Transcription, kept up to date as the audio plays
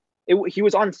he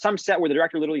was on some set where the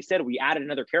director literally said, we added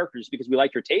another character just because we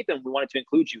liked your tape and we wanted to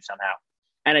include you somehow.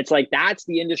 And it's like, that's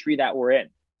the industry that we're in.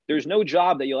 There's no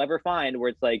job that you'll ever find where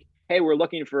it's like, hey, we're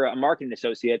looking for a marketing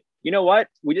associate. You know what?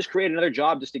 We just created another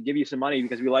job just to give you some money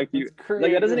because we liked you.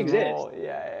 Like, that doesn't exist.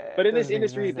 Yeah. But in this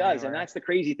industry, it does. Anywhere. And that's the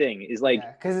crazy thing is like,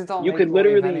 because it's all you could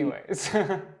literally, anyways.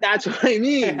 That's what I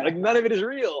mean. Like, none of it is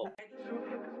real.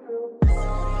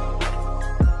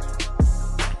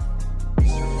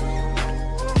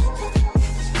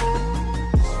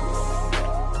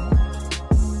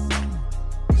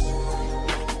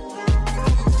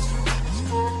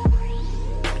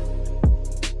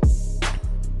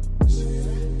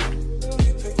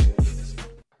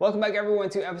 Welcome back, everyone,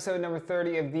 to episode number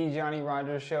 30 of The Johnny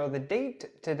Rogers Show. The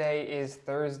date today is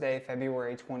Thursday,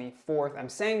 February 24th. I'm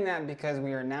saying that because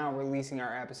we are now releasing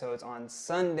our episodes on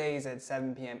Sundays at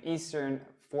 7 p.m. Eastern,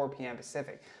 4 p.m.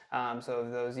 Pacific. So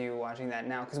those of you watching that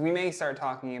now, because we may start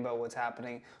talking about what's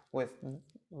happening with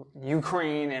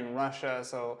Ukraine and Russia.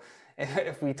 So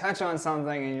if we touch on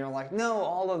something and you're like, no,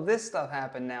 all of this stuff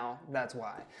happened now, that's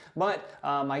why. But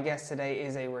my guest today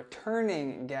is a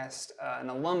returning guest, an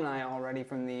alumni already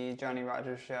from the Johnny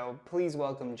Rogers Show. Please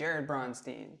welcome Jared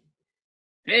Bronstein.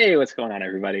 Hey, what's going on,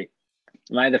 everybody?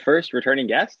 Am I the first returning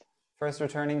guest? First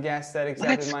returning guest that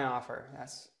accepted my offer.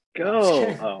 Yes.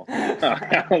 Go.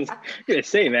 I was gonna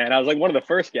say, man, I was like one of the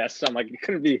first guests. So I'm like,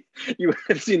 you would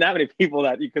have seen that many people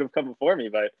that you could have come before me,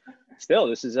 but still,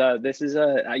 this is I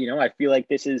feel like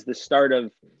this is the start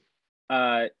of,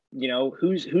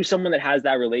 who's someone that has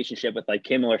that relationship with like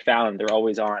Kimmel or Fallon. They're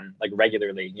always on like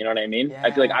regularly. You know what I mean? Yeah,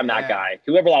 I feel like I'm that guy.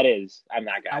 Whoever that is, I'm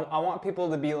that guy. I want people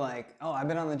to be like, oh, I've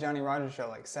been on the Johnny Rogers Show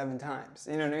like 7 times.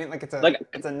 You know what I mean? Like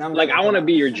it's a number. Like I want to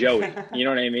be your Joey. You know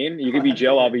what I mean? You could be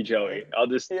Joe, I'll be Joey. I'll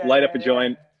just light up a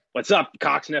joint. What's up,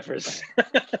 cock sniffers?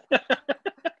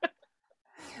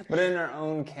 But in our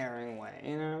own caring way,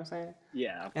 you know what I'm saying?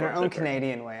 Yeah. In our own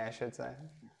Canadian way, I should say.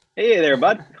 Hey there,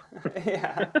 bud.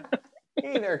 Yeah.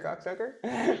 Hey there, cocksucker.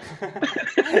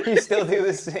 You still do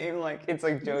the same, like, it's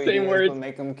like Joey same Diaz, words, but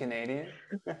make him Canadian.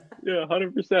 Yeah,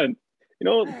 100%. You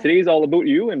know, today's all about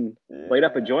you and light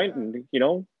up a joint and,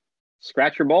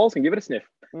 scratch your balls and give it a sniff.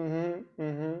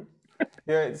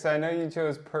 Yeah, so I know you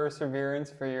chose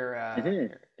Perseverance for your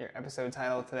episode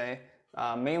title today.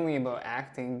 Mainly about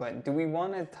acting, but do we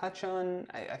want to touch on,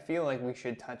 I feel like we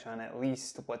should touch on at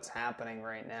least what's happening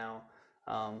right now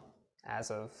as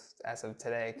of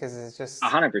today, because it's just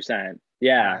 100%.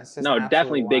 Yeah, no,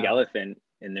 definitely big elephant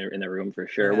in the room for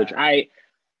sure, which I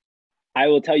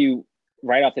will tell you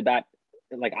right off the bat,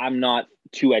 like I'm not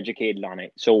too educated on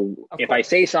it. So if I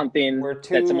say something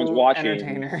that someone's watching,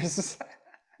 entertainers.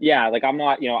 Yeah, like I'm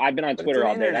not, I've been on Twitter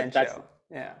all day. That's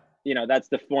that's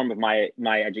the form of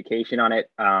my education on it.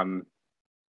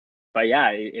 But yeah,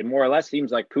 it more or less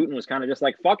seems like Putin was kind of just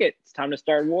like, fuck it, it's time to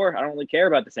start war. I don't really care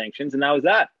about the sanctions. And that was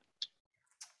that.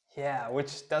 Yeah,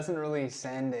 which doesn't really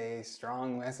send a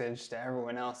strong message to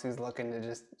everyone else who's looking to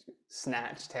just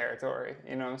snatch territory.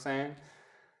 You know what I'm saying?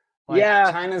 Like,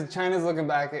 yeah. China's looking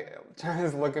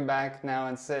back now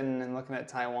and sitting and looking at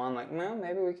Taiwan like, well,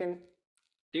 maybe we can.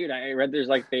 Dude, I read there's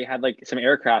like, they had like some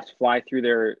aircraft fly through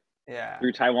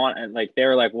through Taiwan, and like they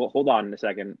were like, well, hold on a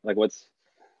second, like what's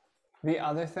the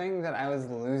other thing that I was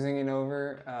losing it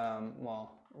over,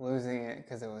 losing it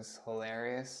because it was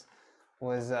hilarious,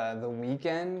 was The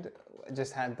Weeknd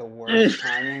just had the worst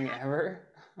timing ever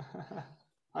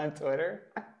on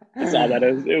Twitter. I saw that.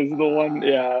 It was the one.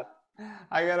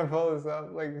 I gotta pull this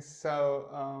up, like,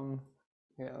 so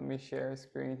let me share a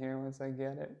screen here once I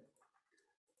get it.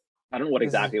 I don't know what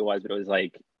exactly it was, but it was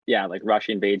like, like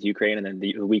Russia invades Ukraine, and then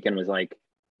the Weeknd was like,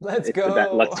 let's go.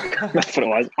 That's what it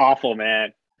was. Awful,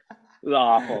 man. It was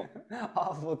awful.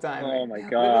 Awful timing. Oh my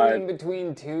God. Literally in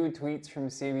between two tweets from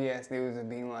CBS News of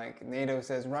being like, NATO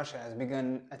says Russia has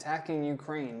begun attacking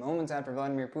Ukraine moments after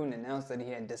Vladimir Putin announced that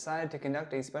he had decided to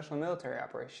conduct a special military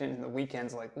operation. And The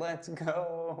Weeknd's like, let's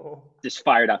go. Just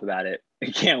fired up about it.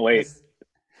 I can't wait.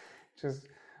 Just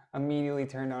immediately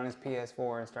turned on his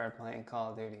PS4 and started playing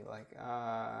Call of Duty. Like,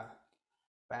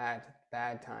 bad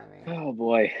timing. Oh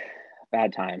boy,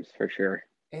 bad times for sure.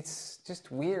 It's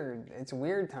just weird. It's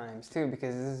weird times too,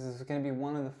 because this is going to be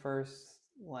one of the first,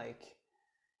 like,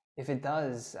 if it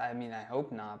does, I mean, I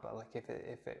hope not, but like if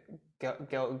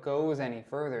it goes any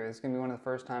further, it's going to be one of the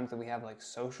first times that we have like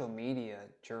social media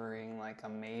during like a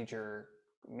major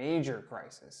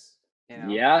crisis.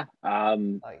 Yeah.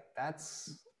 Like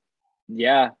that's.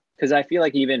 Yeah, because I feel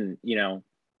like even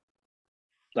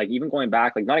like even going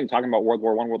back, like not even talking about World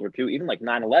War I, World War II, even like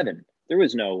 9/11, there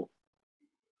was no,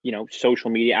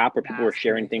 social media app where people were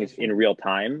sharing things in real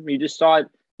time. You just saw it,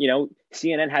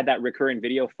 CNN had that recurring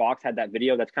video, Fox had that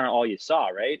video. That's kind of all you saw,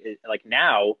 right? Like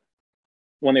now,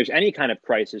 when there's any kind of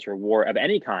crisis or war of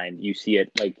any kind, you see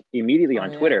it like immediately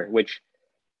on Twitter, which,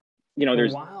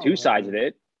 there's two sides of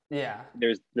it. Yeah.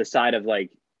 There's the side of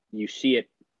like, you see it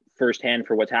firsthand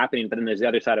for what's happening, but then there's the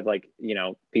other side of like,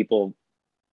 people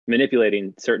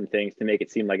manipulating certain things to make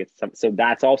it seem like it's so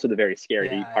that's also the very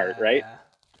scary part, right?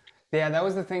 Yeah, that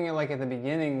was the thing, like at the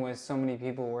beginning was so many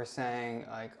people were saying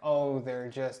like, oh,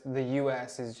 the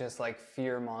US is just like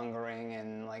fear mongering,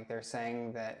 and like they're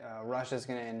saying that Russia's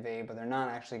going to invade, but they're not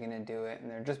actually going to do it. And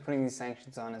they're just putting these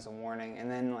sanctions on as a warning. And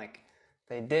then like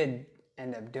they did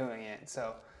end up doing it.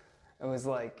 So it was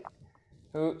like,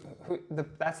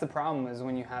 that's the problem, is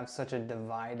when you have such a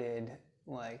divided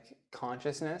like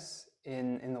consciousness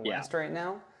in the West right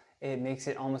now. It makes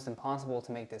it almost impossible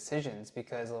to make decisions,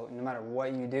 because no matter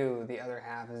what you do, the other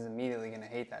half is immediately going to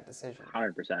hate that decision.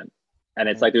 100%. And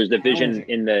it's like there's division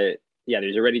there's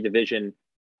already division,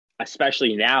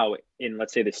 especially now in,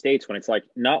 let's say, the States, when it's like,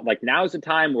 not like now's the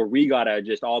time where we got to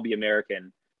just all be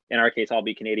American. In our case, all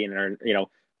be Canadian, or,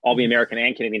 all be American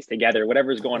and Canadians together,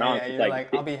 whatever's going on. Yeah, you're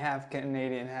like I'll be half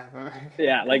Canadian, half American.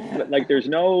 Yeah, like there's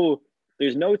no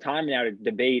time now to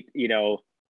debate,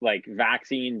 like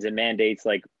vaccines and mandates.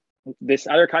 Like, this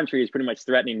other country is pretty much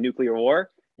threatening nuclear war.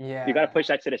 Yeah, you got to push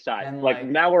that shit aside. And like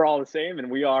now we're all the same,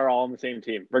 and we are all on the same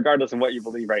team, regardless of what you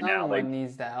believe right now. Someone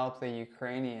needs to help the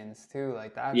Ukrainians too.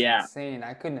 Like, that's insane.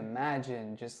 I couldn't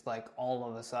imagine just like all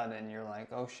of a sudden you're like,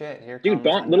 oh shit, here comes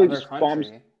another country. Bombs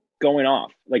going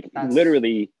off, like that's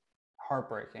literally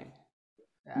heartbreaking.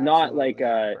 Not like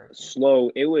slow.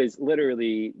 It was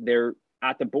literally they're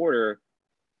at the border,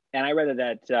 and I read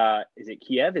that is it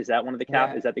Kiev? Is that one of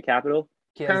the Is that the capital?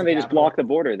 Apparently, they just blocked the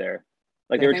border there.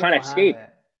 Like they were trying to escape.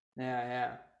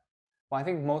 Yeah. Well, I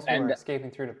think most people are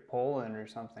escaping through to Poland or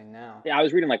something now. Yeah, I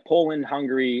was reading like Poland,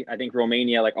 Hungary, I think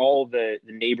Romania, like all the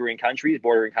neighboring countries,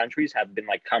 bordering countries, have been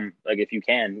like, come, like if you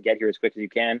can, get here as quick as you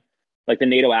can. Like the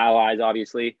NATO allies,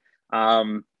 obviously.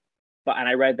 And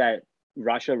I read that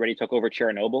Russia already took over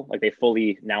Chernobyl. Like they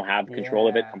fully now have control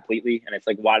of it completely. And it's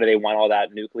like, why do they want all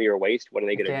that nuclear waste? What are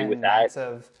they going to do with that? That's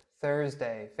of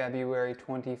Thursday, February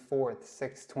 24th,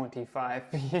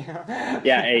 6:25 p.m.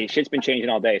 Yeah, hey, shit's been changing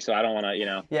all day, so I don't want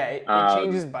to, Yeah, it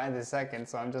changes by the second,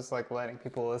 so I'm just like letting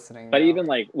people listening know. But even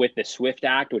like with the SWIFT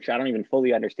Act, which I don't even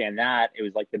fully understand it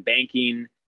was like the banking,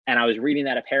 and I was reading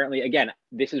that apparently, again,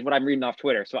 this is what I'm reading off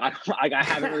Twitter, so I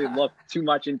haven't really looked too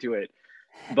much into it.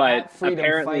 But Freedom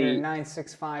apparently, Fighter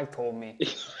 965 told me.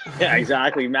 Yeah,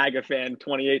 exactly. MAGA fan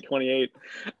 2828.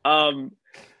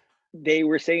 They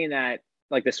were saying that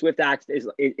like the SWIFT Act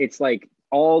it's like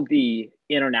all the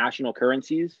international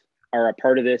currencies are a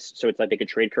part of this. So it's like they could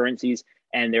trade currencies,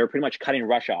 and they were pretty much cutting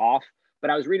Russia off. But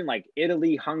I was reading like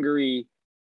Italy, Hungary,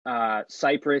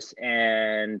 Cyprus,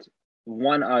 and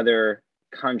one other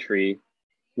country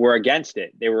were against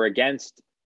it. They were against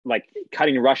like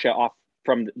cutting Russia off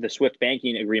from the SWIFT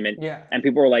banking agreement. Yeah. And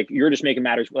people were like, you're just making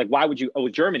matters. Like, why would you? Oh,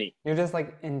 Germany. You're just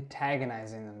like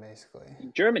antagonizing them, basically.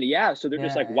 Germany, yeah. So they're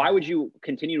just like, why would you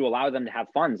continue to allow them to have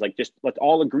funds? Like, just let's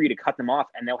all agree to cut them off,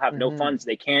 and they'll have no funds.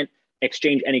 They can't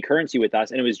exchange any currency with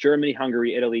us. And it was Germany,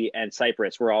 Hungary, Italy, and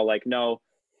Cyprus. We're all like, no,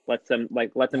 let them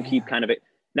keep kind of it.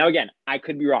 Now, again, I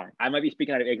could be wrong. I might be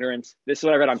speaking out of ignorance. This is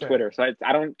what I read on Twitter. So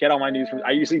I don't get all my news from,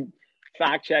 I usually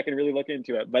fact check and really look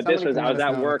into it. But Somebody I was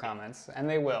at work. Comments, and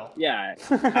they will. Yeah.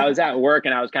 I was at work,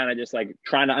 and I was kind of just like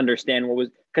trying to understand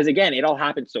because again, it all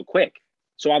happened so quick.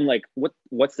 So I'm like,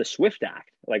 what's the SWIFT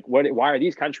Act? Like, why are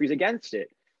these countries against it?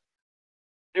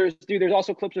 There's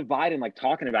also clips of Biden like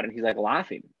talking about it, and he's like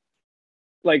laughing.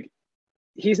 Like,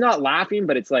 he's not laughing,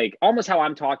 but it's like almost how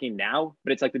I'm talking now.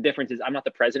 But it's like the difference is I'm not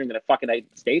the president of the fucking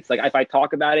United States. Like, if I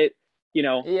talk about it,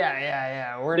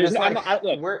 Yeah. We're just like,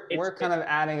 we're kind of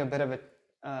adding a bit of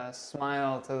a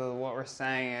smile to what we're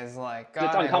saying. Is like,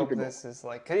 God, I hope this is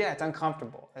like, it's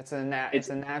uncomfortable. It's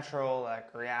a natural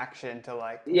like reaction to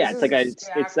like,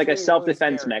 it's like a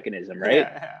self-defense mechanism, right?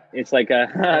 Yeah. It's like a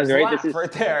right. This is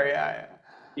right there,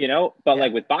 yeah. But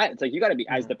like with Biden, it's like you got to be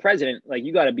as the president, like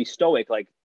you got to be stoic. Like,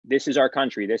 this is our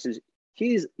country.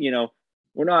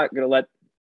 We're not gonna let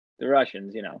the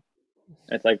Russians.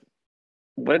 It's like.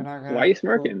 What? Why are you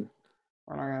smirking?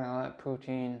 We're not gonna let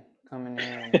Putin come in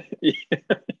here. And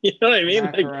you know what I mean?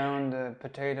 Like, around the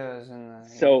potatoes and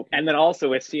and then also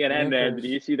with CNN, man, did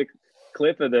you see the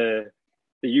clip of the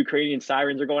Ukrainian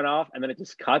sirens are going off, and then it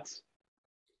just cuts?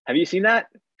 Have you seen that?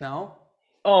 No.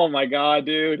 Oh my god,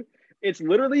 dude! It's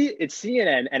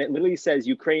CNN, and it literally says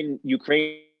Ukraine.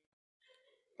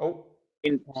 Oh.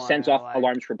 Sends off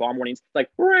alarms for bomb warnings, like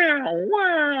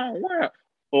wow.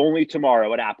 only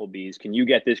tomorrow at Applebee's can you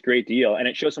get this great deal. And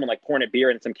it shows someone like pouring a beer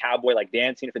and some cowboy like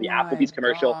dancing for the My Applebee's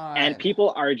commercial. And God.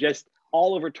 people are just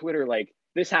all over Twitter like,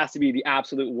 this has to be the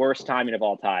absolute worst timing of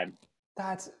all time.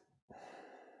 That's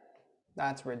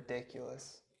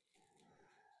ridiculous.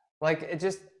 Like, it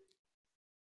just...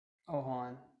 Oh, hold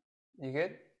on. You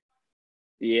good?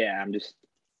 Yeah, I'm just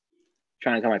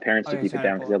trying to tell my parents to you're keep it trying to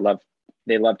down pull because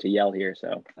they love to yell here.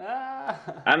 So I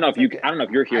don't know if it's you okay. I don't know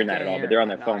if you're hearing that can't at all, hear but they're it. on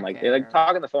their No, phone I like can't they like hear it.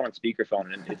 talk on the phone on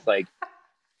speakerphone, and it's like,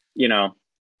 you know,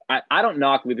 I don't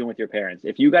knock living with your parents.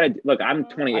 If you gotta look, I'm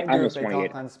 28, I do if almost they 28.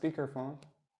 talk on speakerphone.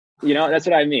 You know, that's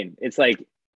what I mean. It's like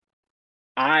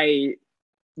I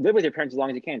live with your parents as long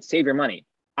as you can. Save your money.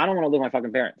 I don't want to live with my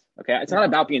fucking parents. Okay, it's not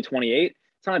about being 28.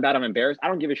 It's not about I'm embarrassed. I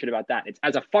don't give a shit about that. It's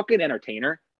as a fucking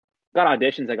entertainer. Got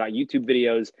auditions, I got YouTube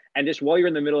videos, and just while you're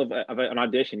in the middle of an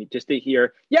audition, just to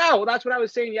hear, yeah, well, that's what I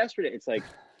was saying yesterday. It's like,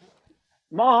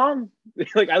 Mom,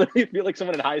 like I literally feel like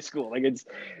someone in high school. Like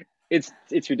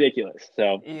it's ridiculous.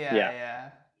 So Yeah.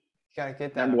 You gotta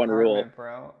get that number one apartment, rule.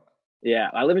 bro. Yeah,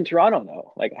 I live in Toronto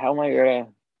though. Like, how am I gonna?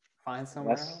 Find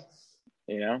somewhere else.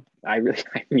 You know, I really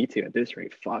need to at this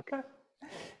rate. Fuck.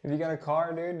 If you got a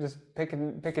car, dude, just pick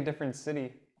a different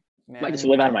city. I Man, might just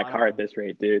live out of my car at this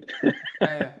rate, dude.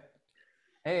 Yeah.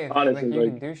 Hey, if Honestly, you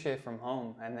like, can do shit from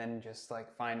home and then just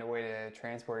like find a way to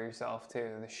transport yourself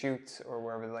to the shoots or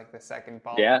wherever like the second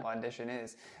follow-up audition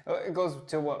is. It goes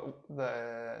to what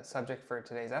the subject for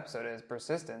today's episode is: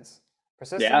 persistence.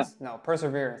 Persistence? No,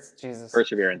 perseverance. Jesus.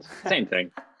 Perseverance. Same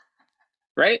thing.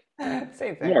 Right?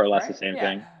 Same thing. More or less right? the same Yeah.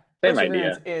 thing. Same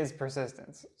Perseverance idea. is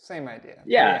persistence. Same idea.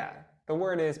 Yeah. The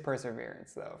word is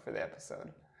perseverance, though, for the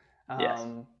episode. Yes.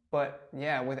 But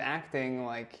yeah, with acting,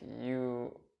 like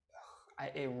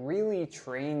it really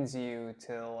trains you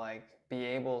to like be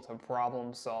able to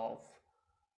problem solve.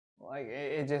 Like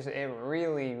it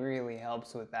really, really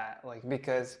helps with that. Like,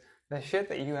 because the shit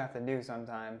that you have to do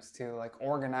sometimes to like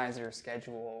organize your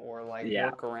schedule or like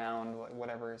work around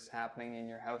whatever is happening in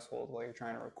your household while you're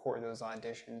trying to record those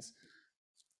auditions.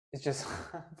 It's just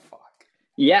fuck.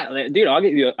 Yeah, dude, I'll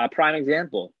give you a prime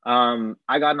example.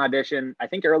 I got an audition, I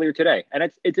think earlier today, and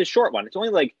it's a short one. It's only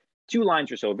like 2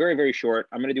 lines or so, very, very short.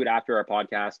 I'm going to do it after our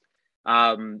podcast.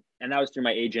 And that was through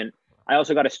my agent. I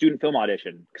also got a student film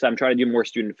audition because I'm trying to do more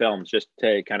student films just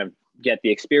to kind of get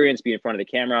the experience, be in front of the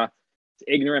camera. It's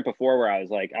ignorant before where I was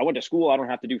like, I went to school, I don't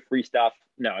have to do free stuff.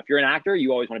 No, if you're an actor,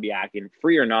 you always want to be acting,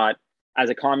 free or not. As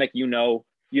a comic, you know,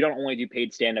 you don't only do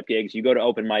paid stand-up gigs. You go to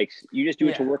open mics. You just do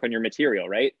it to work on your material,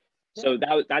 right? Yeah. So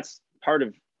that's part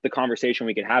of the conversation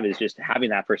we could have, is just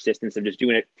having that persistence of just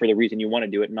doing it for the reason you want to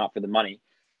do it, not for the money.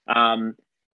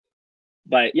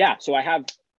 But yeah, so I have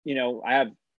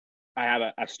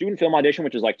a student film audition,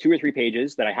 which is like 2 or 3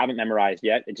 pages that I haven't memorized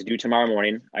yet. It's due tomorrow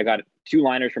morning. I got 2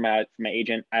 liners from my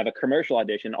agent. I have a commercial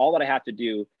audition. All that I have to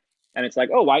do, and it's like,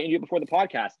 oh, why didn't you do it before the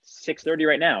podcast? It's 6:30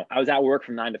 right now. I was at work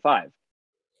from 9 to 5.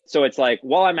 So it's like,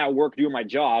 while I'm at work doing my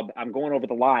job, I'm going over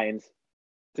the lines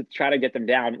to try to get them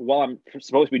down while I'm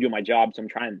supposed to be doing my job. So I'm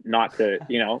trying not to,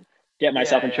 get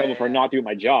myself in trouble for not doing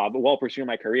my job while pursuing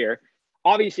my career.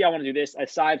 Obviously, I want to do this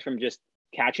aside from just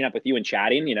catching up with you and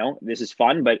chatting. This is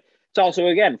fun, but it's also,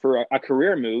 again, for a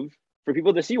career move for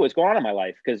people to see what's going on in my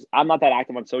life, because I'm not that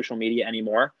active on social media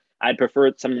anymore. I'd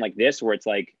prefer something like this where it's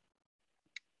like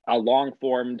a long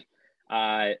formed,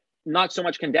 not so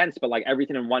much condensed, but like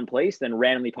everything in one place, then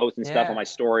randomly posting stuff on my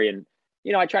story. And,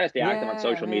 I try to stay active on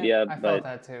social media. I felt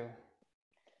that too.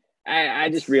 I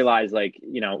just realized, like,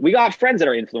 we got friends that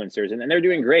are influencers and they're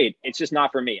doing great. It's just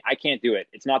not for me. I can't do it.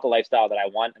 It's not the lifestyle that I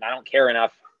want. And I don't care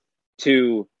enough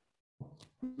to,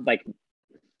 like,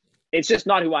 it's just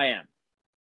not who I am.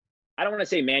 I don't want to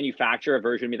say manufacture a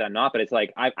version of me that I'm not, but it's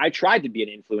like, I tried to be an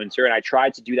influencer and I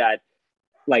tried to do that,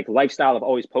 like, lifestyle of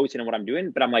always posting and what I'm doing.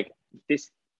 But I'm like,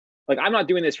 I'm not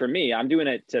doing this for me. I'm doing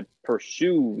it to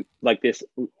pursue like this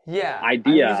idea. I'm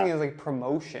using it as like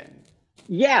promotion.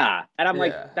 Yeah. And I'm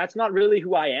like, that's not really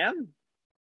who I am.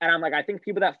 And I'm like, I think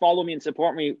people that follow me and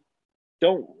support me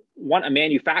don't want a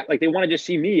like, they want to just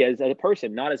see me as a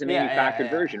person, not as a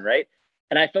manufactured version. Right.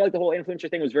 And I feel like the whole influencer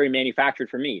thing was very manufactured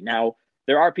for me. Now,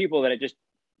 there are people that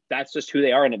that's just who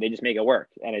they are and they just make it work.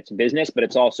 And it's business, but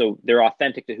it's also, they're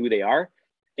authentic to who they are.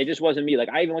 It just wasn't me. Like,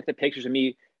 I even looked at pictures of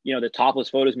me, the topless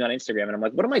photos of me on Instagram, and I'm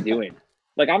like, what am I doing?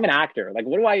 Like, I'm an actor. Like,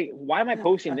 why am I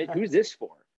posting this? Who's this for?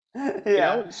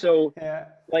 So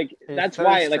like, that's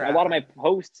why, like, a lot of my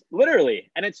posts,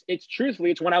 literally, and it's truthfully,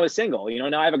 it's when I was single,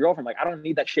 now I have a girlfriend. Like, I don't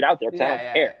need that shit out there because I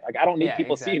don't care. Like, I don't need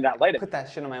people seeing that light. Put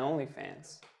that shit on my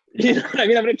OnlyFans. You know what I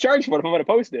mean? I'm going to charge for it if I'm going to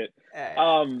post it.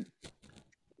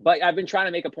 But I've been trying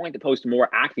to make a point to post more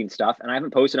acting stuff, and I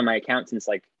haven't posted on my account since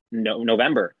like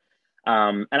November.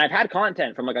 And I've had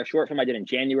content from like a short film I did in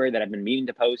January that I've been meaning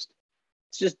to post.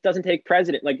 It just doesn't take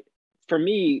precedent. Like for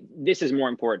me, this is more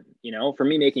important. For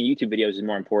me, making YouTube videos is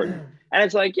more important. And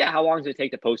it's like, yeah, how long does it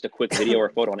take to post a quick video or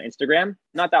photo on Instagram?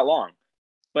 Not that long.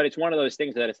 But it's one of those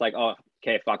things that it's like, oh,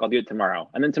 okay, fuck, I'll do it tomorrow.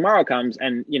 And then tomorrow comes,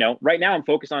 and right now I'm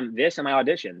focused on this and my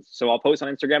auditions. So I'll post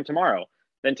on Instagram tomorrow.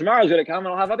 Then tomorrow's gonna come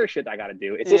and I'll have other shit I gotta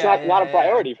do. It's just not a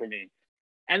priority for me.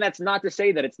 And that's not to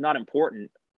say that it's not important,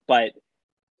 but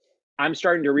I'm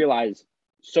starting to realize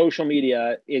social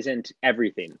media isn't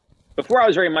everything. Before I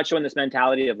was very much so in this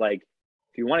mentality of like,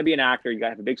 if you want to be an actor, you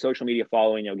gotta have a big social media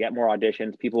following, you'll get more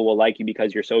auditions, people will like you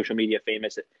because you're social media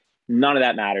famous. None of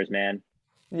that matters, man.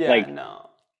 Yeah, like, no.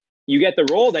 You get the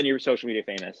role, then you're social media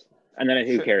famous. And then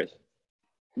who cares?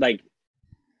 Like,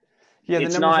 yeah,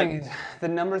 the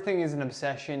number thing is an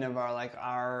obsession of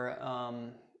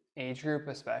our age group,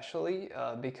 especially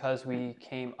because we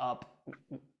came up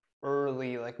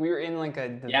early. Like we were in like a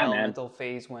developmental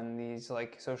phase when these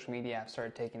like social media apps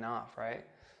started taking off, right?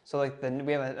 So like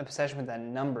we have an obsession with that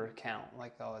number count.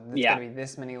 Like, oh, it's gonna be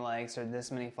this many likes or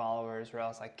this many followers, or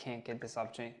else I can't get this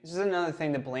opportunity. It's just another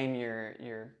thing to blame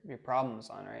your problems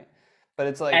on, right? But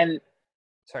it's like,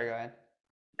 sorry, go ahead.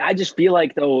 I just feel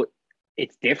like though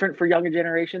it's different for younger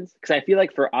generations because I feel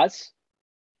like for us,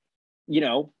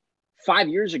 5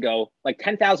 years ago, like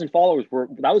 10,000 followers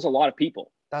that was a lot of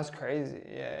people. That's crazy.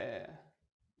 Yeah.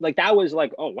 Like that was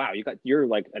like, oh wow, you're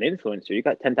like an influencer. You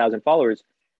got 10,000 followers.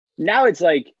 Now it's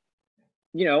like,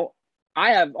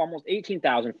 I have almost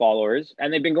 18,000 followers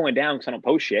and they've been going down because I don't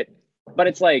post shit. But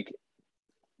it's like,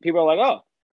 people are like, oh,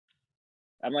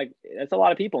 I'm like, that's a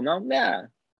lot of people. No, yeah.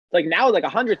 Like now, like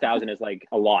 100,000 is like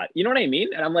a lot. You know what I mean?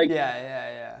 And I'm like,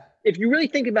 yeah. If you really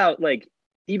think about like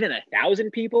even 1,000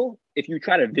 people, if you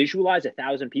try to visualize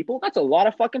 1,000 people, that's a lot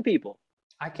of fucking people.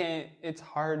 It's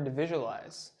hard to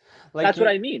visualize. Like that's what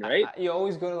I mean, right? You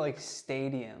always go to like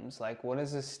stadiums. Like, what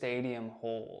does a stadium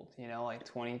hold? Like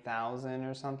 20,000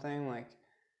 or something. Like,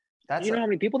 that's. You know how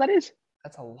many people that is?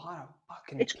 That's a lot of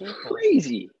fucking people. It's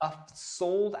crazy. A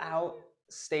sold out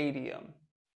stadium.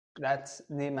 That's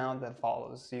the amount that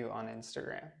follows you on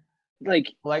Instagram.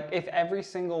 Like if every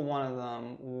single one of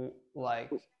them like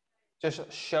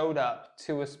just showed up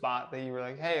to a spot that you were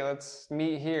like, hey, let's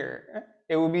meet here.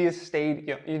 It would be a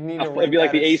stadium. You'd need to. It'd be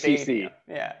like the ACC. Stadium.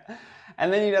 Yeah.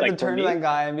 And then you'd have to turn to that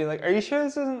guy and be like, are you sure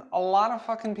this isn't a lot of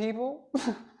fucking people?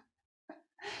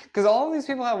 Because all of these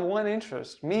people have one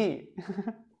interest, me.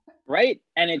 Right?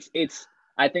 And it's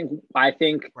I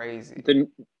think crazy.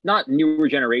 Not newer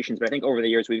generations, but I think over the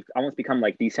years we've almost become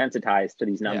like desensitized to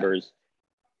these numbers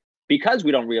because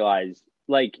we don't realize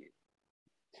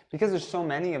because there's so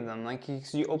many of them. Like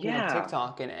you open up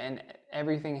TikTok and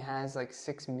everything has like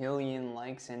 6 million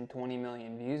likes and 20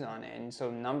 million views on it, and so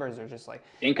numbers are just like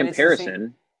in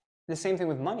comparison. The same thing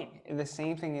with money. The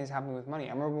same thing is happening with money.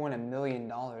 I remember when $1 million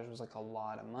was like a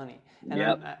lot of money.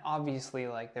 And obviously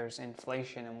like there's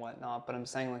inflation and whatnot, but I'm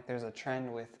saying like there's a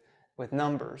trend with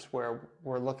numbers where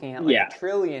we're looking at like $1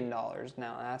 trillion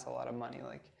now. That's a lot of money.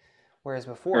 Like, whereas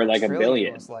before, or like $1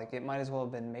 billion was like, it might as well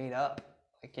have been made up.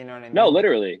 Like, you know what I mean? No,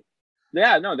 literally.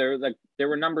 Yeah, no, there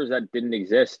were numbers that didn't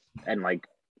exist. And like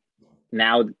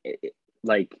now,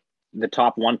 like the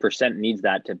top 1% needs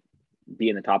that to be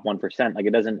in the top 1%. Like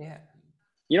it doesn't,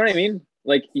 you know what I mean?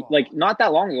 Like not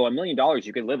that long ago, $1 million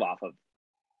you could live off of.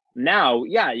 Now,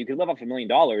 you could live off $1 million,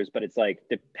 but it's like,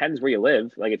 depends where you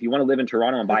live. Like if you want to live in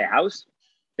Toronto and buy a house,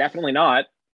 definitely not.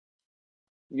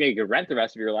 Yeah, you could rent the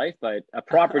rest of your life, but a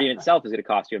property in itself is going to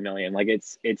cost you $1 million. Like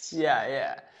it's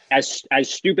as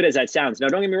stupid as that sounds. Now,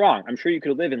 don't get me wrong. I'm sure you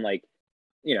could live in like,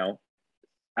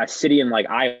 a city in like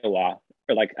Iowa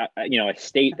or like, a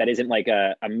state that isn't like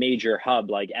a major hub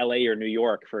like LA or New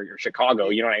York or Chicago.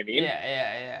 You know what I mean?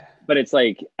 Yeah. But it's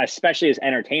like, especially as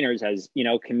entertainers, as,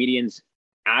 comedians,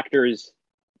 actors,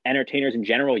 entertainers in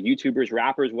general, YouTubers,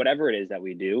 rappers, whatever it is that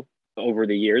we do over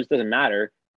the years, doesn't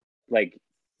matter. Like,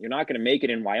 you're not going to make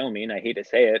it in Wyoming. I hate to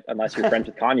say it, unless you're friends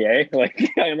with Kanye. Like,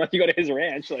 unless you go to his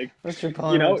ranch. Like, unless you're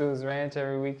pulling up to his ranch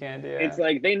every weekend. Yeah. It's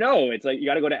like they know. It's like you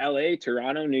got to go to LA,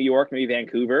 Toronto, New York, maybe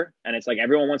Vancouver, and it's like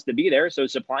everyone wants to be there. So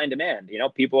supply and demand.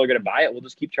 People are going to buy it. We'll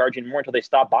just keep charging more until they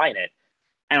stop buying it.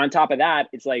 And on top of that,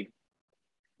 it's like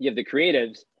you have the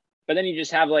creatives, but then you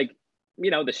just have like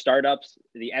the startups,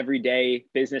 the everyday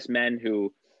businessmen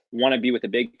who want to be with a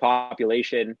big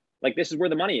population. Like this is where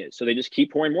the money is. So they just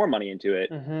keep pouring more money into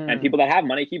it. Mm-hmm. And people that have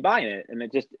money keep buying it. And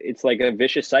it's like a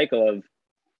vicious cycle of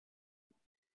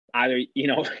either,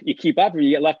 you keep up or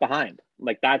you get left behind.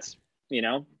 Like that's,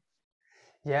 Yeah,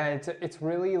 it's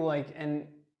really like, and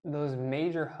those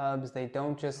major hubs, they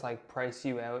don't just like price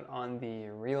you out on the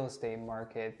real estate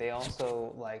market. They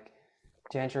also like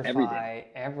everything. gentrify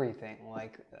everything.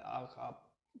 Like a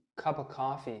cup of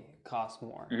coffee costs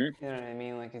more. Hmm. You know what I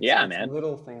mean? Like Yeah, it's man.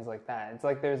 little things like that. It's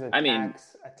like there's I mean,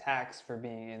 a tax for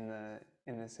being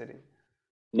in the city.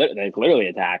 like literally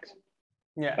a tax.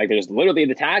 Yeah. Like there's literally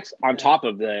the tax on Yeah. top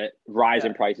of the rise Yeah.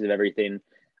 in prices of everything.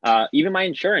 Even my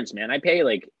insurance, man, I pay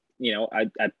like,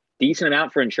 a decent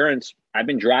amount for insurance. I've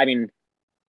been driving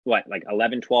what, like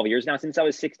 11, 12 years now since I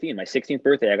was 16. My 16th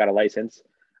birthday, I got a license.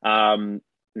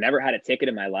 Never had a ticket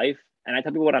in my life. And I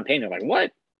tell people what I'm paying. They're like,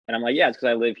 what? And I'm like, yeah, it's because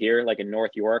I live here, like in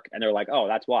North York. And they're like, oh,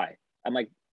 that's why. I'm like,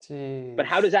 but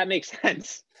how does Jeez. that make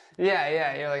sense? Yeah,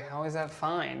 yeah. You're like, how is that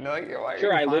fine? They're like, why are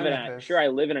Sure, you I live fine in with a this? sure I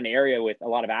live in an area with a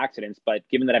lot of accidents, but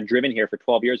given that I've driven here for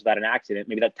 12 years without an accident,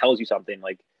 maybe that tells you something.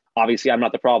 Like, obviously, I'm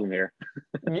not the problem here.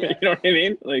 You Yeah. know what I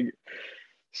mean? Like,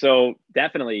 so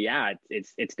definitely, yeah,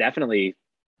 it's definitely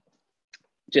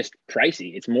just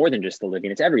pricey. It's more than just the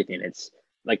living; it's everything. It's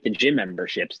like the gym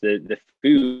memberships, the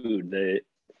food, the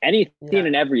anything Yeah.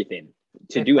 and everything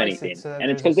to They do price it anything, so that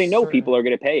and it's there's a because they know people certain, are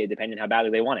going to pay depending on how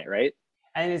badly they want it, right?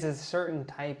 and it's a certain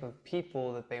type of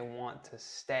people that they want to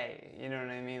stay. You know what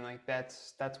I mean? Like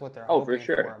that's what they're Oh, for hoping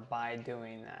sure. for by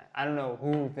doing that. I don't know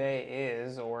who they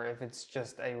is, or if it's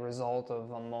just a result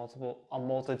of a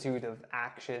multitude of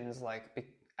actions, like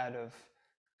out of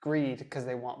greed because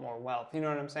they want more wealth. You know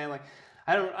what I'm saying? Like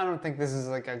I don't think this is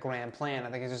like a grand plan. I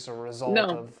think it's just a result No,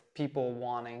 of people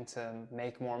wanting to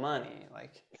make more money.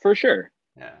 Like for sure,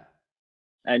 yeah,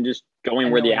 and just going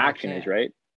and where the knowing they action is, can't,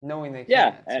 right? knowing they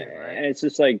Yeah, can't too, right? and it's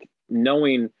just like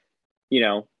knowing, you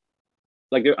know,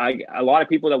 like a lot of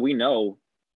people that we know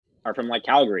are from like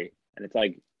Calgary, and it's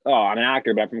like, oh, I'm an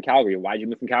actor, but I'm from Calgary. Why'd you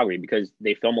move from Calgary? Because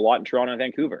they film a lot in Toronto and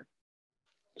Vancouver.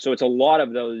 So it's a lot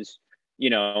of those, you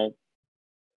know,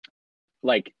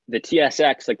 like the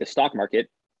TSX, like the stock market,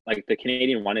 like the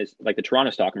Canadian one is like the Toronto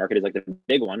stock market is like the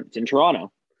big one. It's in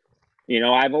Toronto.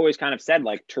 I've always kind of said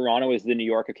like Toronto is the New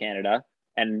York of Canada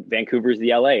and Vancouver is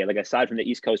the LA. Like aside from the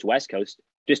East Coast, West Coast,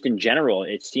 just in general,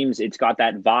 it seems it's got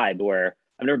that vibe where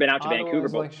I've never been out to Vancouver,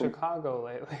 Ottawa's but like Chicago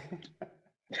lately.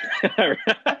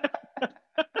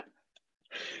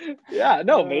 yeah,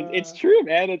 no, but it's uh, true,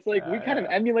 man. It's like we kind of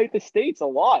yeah. emulate the states a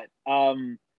lot.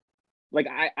 Like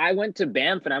I went to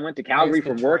Banff and I went to I guess Calgary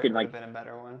for work Detroit in would like have been a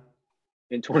better one.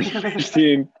 in Yeah,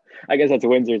 2016. I guess that's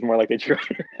Windsor's more like Detroit.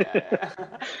 yeah.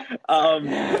 Sorry. um,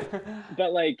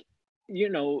 but like you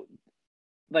know,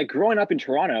 like growing up in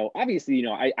Toronto, obviously,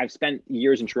 I've spent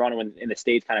years in Toronto and in the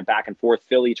States, kind of back and forth,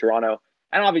 Philly, Toronto.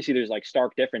 And obviously there's like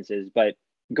stark differences, but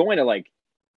going to like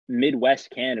Midwest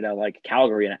Canada, like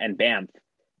Calgary and Banff,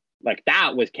 like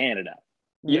that was Canada.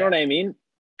 You know what Yeah. I mean?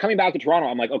 Coming back to Toronto,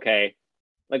 I'm like, okay,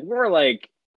 like we're like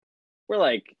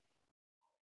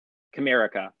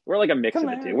Comerica. We're like a mix Come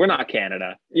of the two. We're here. not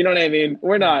Canada. You know what I Yeah. mean?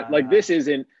 We're not Nah, like nah. this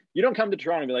isn't you don't come to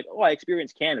Toronto and be like, oh, I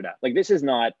experienced Canada. Like this is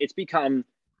not, it's become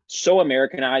so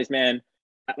Americanized, man.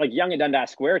 Like Yonge and Dundas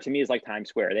Square to me is like Times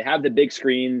Square. They have the big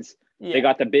screens, they Yeah.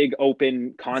 got the big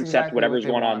open It's concept, exactly what whatever's they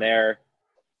going on wanted. there.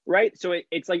 Right. So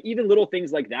it's like even little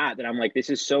things like that I'm like,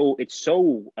 it's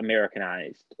so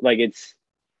Americanized. Like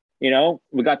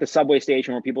we got the subway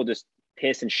station where people just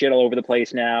piss and shit all over the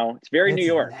place now. It's very New It's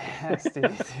York. nasty,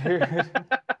 dude.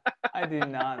 I do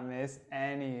not miss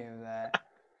any of that.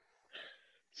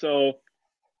 So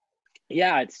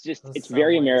yeah, Those it's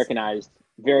very subways. Americanized,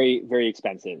 very, very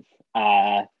expensive.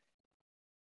 Uh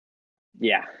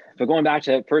yeah. But going back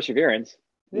to perseverance,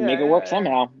 you Yeah, make it work yeah, yeah.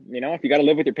 somehow. If you gotta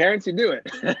live with your parents, you do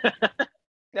it.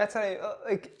 That's how you,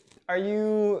 like, are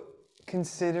you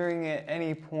considering at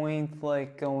any point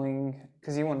like going,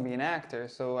 because you want to be an actor,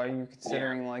 so are you Yeah.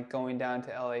 considering like going down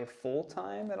to LA full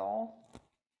time at all?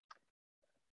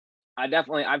 I've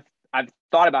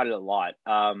thought about it a lot.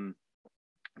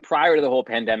 Prior to the whole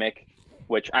pandemic,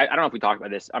 which I don't know if we talked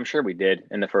about this. I'm sure we did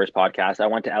in the first podcast. I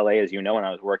went to LA, as you know, when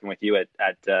I was working with you at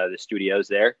the studios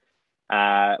there.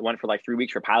 Went for like 3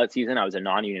 weeks for pilot season. I was a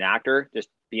non-union actor, just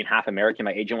being half American.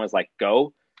 My agent was like,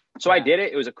 "Go." So I Yeah. did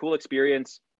it. It was a cool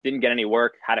experience. Didn't get any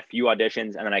work. Had a few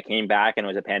auditions, and then I came back, and it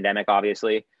was a pandemic,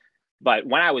 obviously. But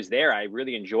when I was there, I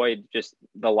really enjoyed just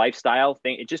the lifestyle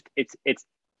thing.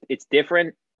 It's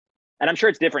different, and I'm sure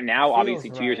it's different now. Feels Obviously,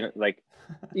 2 years right. in, like,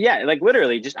 yeah, like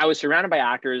literally, just I was surrounded by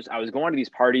actors. I was going to these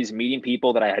parties, meeting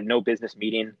people that I had no business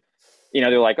meeting.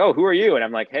 They're like, "Oh, who are you?" And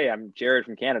I'm like, "Hey, I'm Jared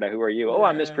from Canada. Who are you?" "Oh,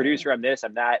 I'm this Yeah. producer. I'm this.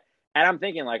 I'm that." And I'm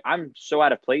thinking like, I'm so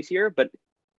out of place here, but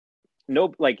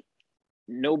no, like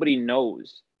nobody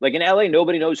knows. Like in LA,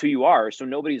 nobody knows who you are, so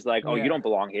nobody's like, "Oh, you Yeah. don't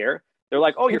belong here." They're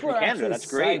like, "Oh, you're People from are Canada. actually That's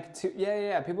great." psyched too. Yeah, yeah,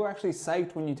 yeah. People are actually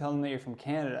psyched when you tell them that you're from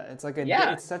Canada. It's like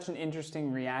Yeah, it's such an interesting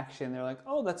reaction. They're like,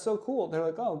 "Oh, that's so cool." They're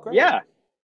like, "Oh, great." yeah.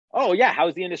 Oh, yeah.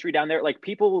 How's the industry down there? Like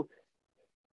people.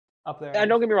 up there And and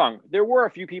don't get me wrong, there were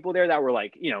a few people there that were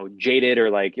like, jaded or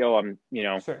like, yo,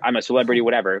 sure. I'm a celebrity,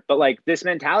 whatever. But like this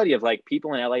mentality of like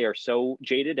people in LA are so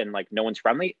jaded and like no one's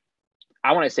friendly.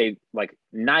 I want to say like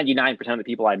 99% of the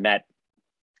people I met,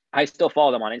 I still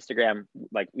follow them on Instagram.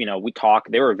 Like, we talk.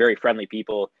 They were very friendly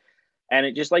people. And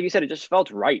it just, like you said, it just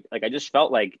felt right. Like, I just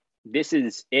felt like this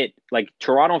is it. Like,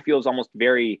 Toronto feels almost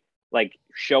very like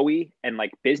showy and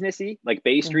like businessy, like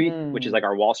Bay Street, which is Hmm. like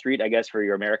our Wall Street, I guess, for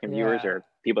your American viewers Yeah. or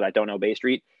people that don't know Bay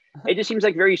Street. It just seems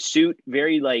like very suit,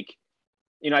 very like,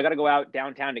 I got to go out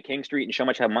downtown to King Street and show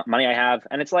how much money I have.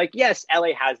 And it's like, yes, LA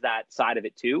has that side of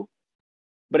it too.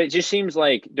 But it just seems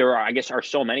like there are, I guess, are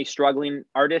so many struggling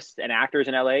artists and actors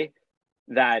in LA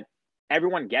that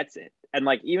everyone gets it. And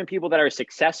like even people that are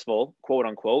successful, quote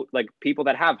unquote, like people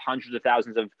that have hundreds of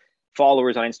thousands of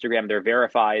followers on Instagram, they're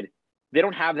verified. They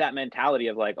don't have that mentality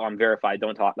of like, oh, I'm verified,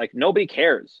 don't talk. Like nobody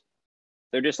cares.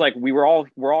 They're just like, we're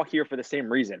all here for the same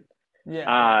reason. Yeah.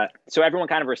 Yeah. So everyone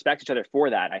kind of respects each other for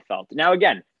that, I felt. Now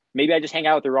again, maybe I just hang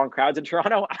out with the wrong crowds in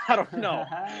Toronto. I don't know.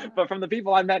 But from the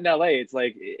people I met in LA, it's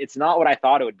like it's not what I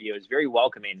thought it would be. It was very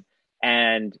welcoming.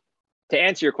 And to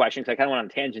answer your question, because I kind of went on a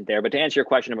tangent there, but to answer your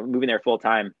question about moving there full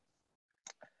time,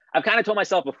 I've kind of told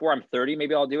myself before I'm 30,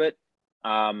 maybe I'll do it.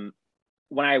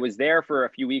 When I was there for a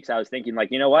few weeks, I was thinking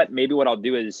like, you know what? Maybe what I'll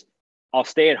do is I'll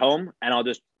stay at home and I'll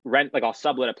just rent, like I'll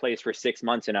sublet a place for 6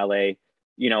 months in LA,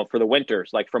 for the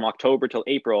winters, like from October till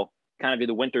April, kind of do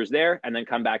the winters there and then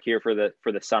come back here for the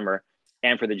summer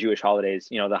and for the Jewish holidays,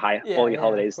 the high Yeah. holy Yeah. Of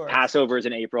holidays, course. Passovers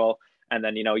in April, and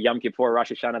then, Yom Kippur,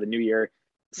 Rosh Hashanah, the New Year,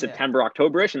 Yeah. September,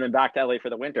 October-ish, and then back to LA for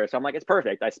the winter. So I'm like, it's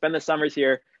perfect. I spend the summers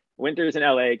here, winters in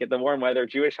LA, get the warm weather,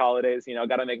 Jewish holidays,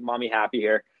 got to make mommy happy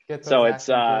here. Get those So it's,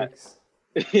 acting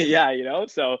breaks. yeah,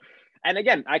 so, and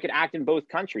again, I could act in both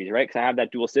countries, right? Because I have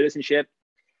that dual citizenship.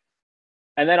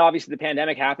 And then obviously the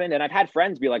pandemic happened, and I've had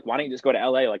friends be like, "Why don't you just go to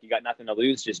LA? Like you got nothing to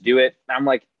lose, just do it." And I'm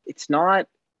like, it's not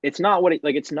what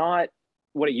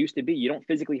it used to be. You don't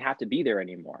physically have to be there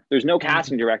anymore. There's no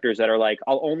casting Mhm. directors that are like,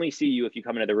 "I'll only see you if you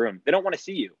come into the room." They don't want to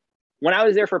see you. When I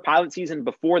was there for pilot season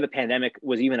before the pandemic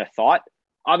was even a thought,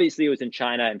 obviously it was in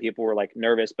China and people were like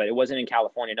nervous, but it wasn't in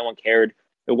California. No one cared.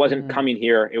 It wasn't Mhm. coming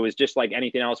here. It was just like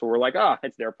anything else where we're like, oh,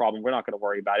 it's their problem. We're not going to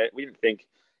worry about it. We didn't think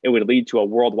it would lead to a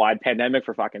worldwide pandemic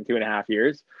for fucking 2.5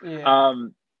 years. Yeah.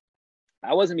 Um,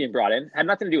 I wasn't being brought in. Had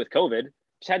nothing to do with COVID.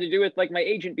 Just had to do with like my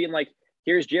agent being like,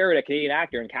 "Here's Jared, a Canadian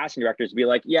actor," and casting directors to be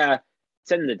like, "Yeah,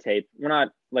 send the tape. We're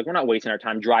not wasting our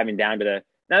time driving down to the."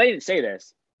 Now they didn't say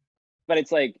this, but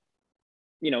it's like,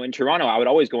 in Toronto, I would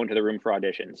always go into the room for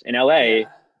auditions. In LA,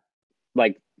 Yeah.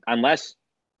 like unless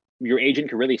your agent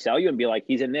could really sell you and be like,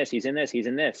 "He's in this, he's in this, he's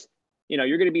in this,"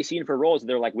 you're going to be seen for roles.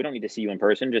 They're like, "We don't need to see you in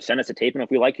person. Just send us a tape, and if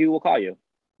we like you, we'll call you."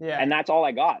 Yeah. And that's all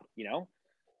I got.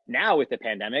 Now with the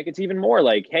pandemic, it's even more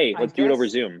like, "Hey, I let's do it over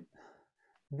guess Zoom."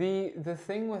 the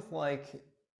thing with like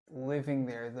living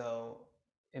there though,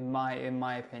 in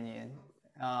my opinion,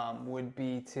 would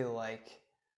be to like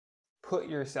put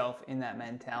yourself in that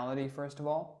mentality first of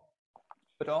all,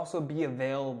 but also be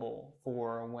available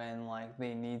for when like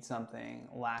they need something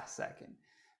last second.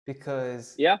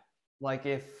 Because Yeah, like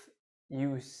if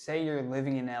you say you're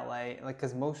living in LA, like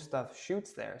because most stuff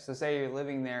shoots there. So say you're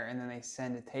living there and then they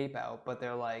send a tape out, but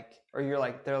they're like, or you're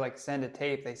like, they're like, send a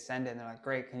tape, they send it and they're like,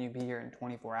 great, can you be here in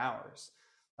 24 hours?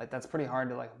 Like that's pretty hard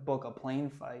to like book a plane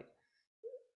flight.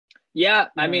 yeah. You I know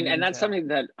what I mean, and mean? that's To something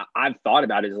that I've thought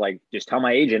about is like just tell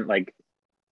my agent like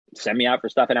send me out for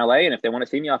stuff in LA, and if they want to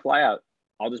see me, I'll fly out.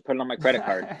 I'll just put it on my credit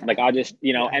card. Like I'll just,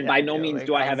 yeah, and by yeah, no you're means like,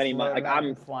 do I I'll have just any money. load Like up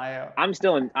and fly out. I'm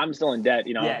still in debt.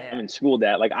 Yeah, I'm yeah. in school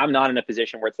debt. Like I'm not in a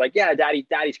position where it's like, yeah,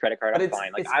 daddy's credit card. But I'm it's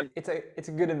fine. Like it's I'm. it's a it's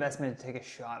a good investment to take a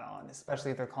shot on, especially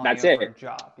if they're calling you That's up for a it.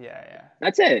 job. Yeah, yeah.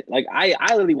 That's it. Like I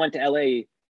literally went to LA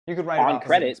You could write it on off as an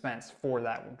credit. expense for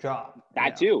that job.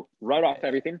 That too, right Yeah, off yeah.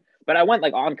 everything. But I went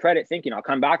like on credit, thinking I'll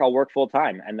come back, I'll work full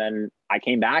time, and then I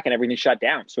came back and everything shut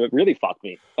down. So it really fucked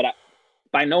me. But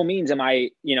by no means am I,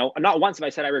 not once have I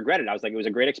said I regret it. I was like, it was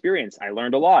a great experience. I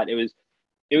learned a lot. It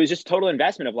was just total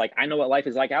investment of like, I know what life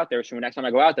is like out there. So next time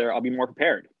I go out there, I'll be more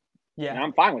prepared. And Yeah.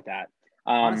 I'm fine with that.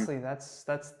 Honestly, that's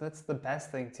the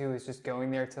best thing too, is just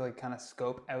going there to like kind of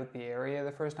scope out the area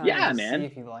the first time and Yeah, just see man.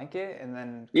 if you like it, and then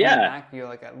coming Yeah, back you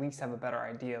like at least have a better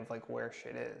idea of like where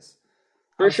shit is.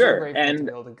 I for was so sure. grateful to And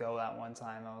be able to go that one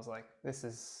time. I was like, this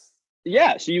is like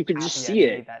yeah, so you could just happy I see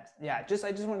it made that. Yeah, just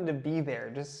I just wanted to be there,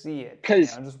 just see it,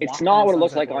 because just it's walk on not what it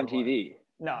looks Sunset like on Boulevard. TV.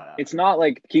 No, no, It's not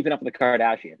like keeping up with the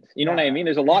Kardashians. You know no, what I no, mean?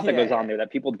 There's a no. lot that Yeah, goes on yeah. there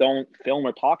that people don't film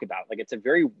or talk about. Like it's a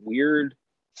very weird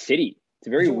city. It's a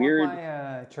Did very you walk weird.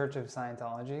 by Church of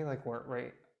Scientology, like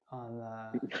right on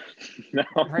No.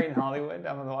 right in Hollywood.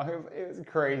 Down on the walk. It was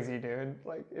crazy, dude.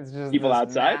 Like it's just People this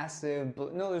outside? massive.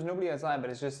 No, there's nobody outside, but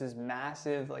it's just this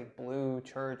massive like blue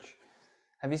church.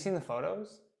 Have you seen the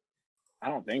photos? I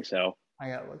don't think so. I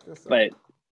gotta look this up. But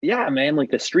yeah, man,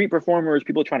 like the street performers,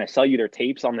 people trying to sell you their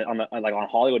tapes on the like on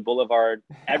Hollywood Boulevard.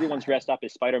 Everyone's dressed up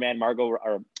as Spider-Man, Margot,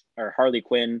 or Harley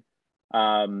Quinn.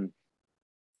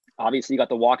 Obviously, you got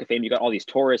the Walk of Fame. You got all these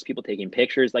tourists, people taking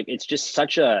pictures. Like it's just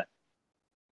such a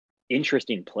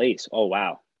interesting place. Oh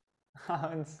wow. How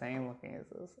insane looking is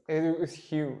this? It was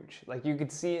huge. Like you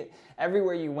could see it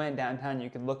everywhere you went downtown. You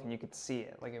could look and you could see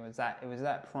it. Like it was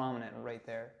that prominent right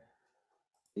there.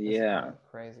 Yeah. The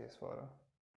craziest photo.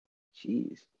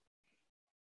 Jeez.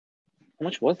 How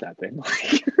much was that thing?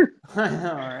 I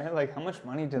know, right? Like, how much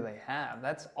money do they have?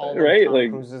 That's all right? Tom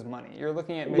Like, Cruise's money. You're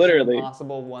looking at Mission literally.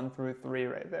 Impossible 1 through 3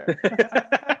 right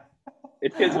there.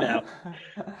 It is now.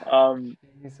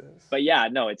 Jesus. But yeah,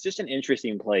 no, it's just an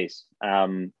interesting place.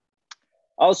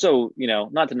 Also,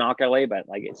 not to knock LA, but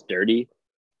like it's dirty,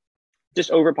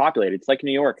 just overpopulated. It's like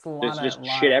New York. There's just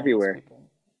shit everywhere. People.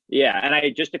 Yeah,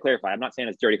 and just to clarify, I'm not saying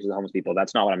it's dirty because of homeless people.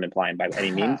 That's not what I'm implying by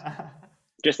any means.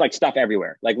 Just like stuff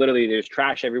everywhere. Like literally, there's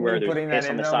trash everywhere. There's piss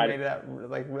on the side. Made that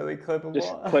like really clippable.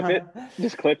 Just clip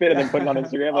it, and then put it on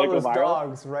Instagram. All let it go those viral.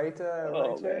 Dogs, right?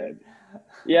 Oh man.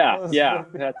 Yeah.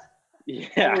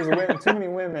 That's too many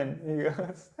women. He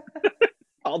goes.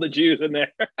 All the Jews in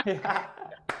there. Yeah.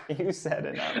 You said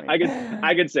it. I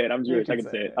could say it. I'm Jewish. I can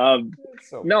say it.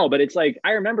 No, but it's like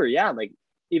I remember. Yeah, like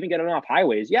even getting off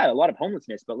highways. Yeah, a lot of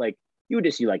homelessness, but like you would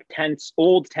just see like tents,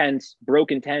 old tents,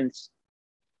 broken tents.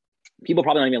 People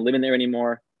probably not even living there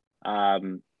anymore.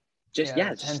 Just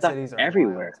stuff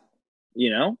everywhere.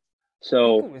 Wild.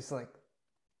 So I think it was like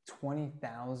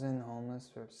 20,000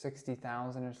 homeless or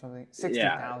 60,000 or something.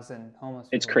 60,000 homeless.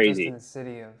 It's crazy. Just in the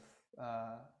city of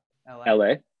LA.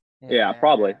 LA. Yeah,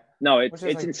 probably. Yeah. No, it's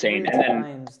like insane. 3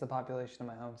 times the population of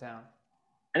my hometown.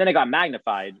 And then it got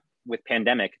magnified with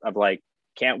pandemic of like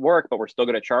can't work, but we're still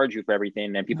going to charge you for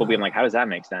everything. And people being like, "How does that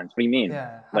make sense? What do you mean?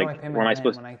 Yeah, how do I pay my rent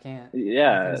when I can't?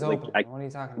 Yeah, like what are you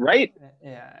talking about? Right?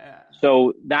 Yeah.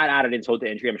 So that added insult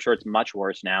to injury. I'm sure it's much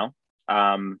worse now.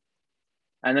 And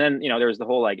then there was the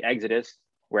whole like exodus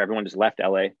where everyone just left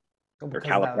LA or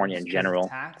California in general.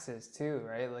 Taxes too,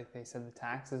 right? Like they said, the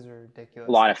taxes are ridiculous.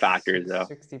 A lot of factors though.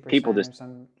 60% people just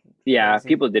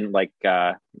people didn't like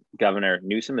Governor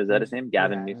Newsom. Is that his name?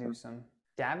 Gavin Newsom.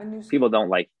 Gavin Newsom. People don't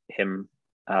like him.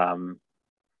 A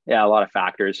lot of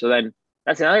factors. So then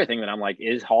that's another thing that I'm like,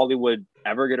 is Hollywood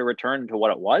ever going to return to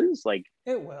what it was? Like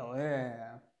it will.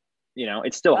 Yeah.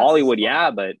 It's still Hollywood. Yeah,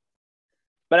 but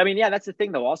I mean, that's the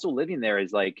thing though. Also living there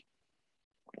is like.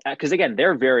 Because again,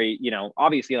 they're very,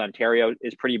 obviously Ontario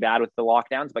is pretty bad with the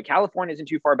lockdowns, but California isn't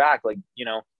too far back. Like,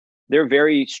 they're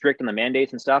very strict on the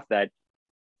mandates and stuff that,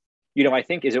 I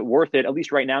think, is it worth it, at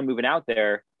least right now, moving out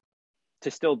there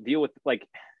to still deal with, like,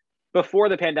 before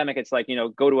the pandemic, it's like,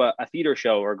 go to a theater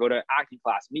show or go to acting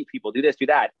class, meet people, do this, do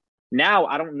that. Now,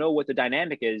 I don't know what the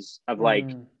dynamic is of like,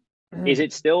 is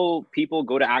it still people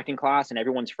go to acting class and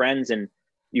everyone's friends and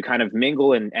you kind of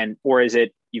mingle and or is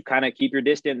it you kind of keep your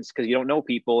distance because you don't know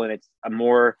people and it's a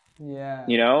more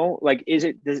like does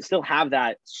it still have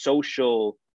that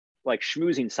social like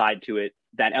schmoozing side to it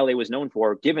that LA was known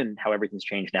for, given how everything's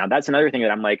changed now? That's another thing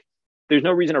that I'm like, there's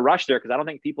no reason to rush there because I don't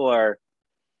think people are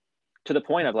to the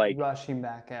point of like rushing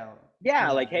back out.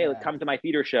 Hey, come to my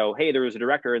theater show. Hey, there was a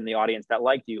director in the audience that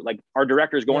liked you. Like, are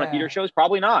directors going to theater shows?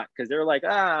 Probably not, because they're like,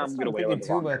 I'm gonna wait a little bit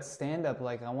longer. But stand up,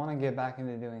 like, I want to get back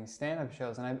into doing stand up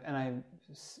shows, and I've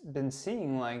been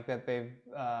seeing like that they've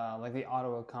like the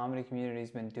Ottawa comedy community's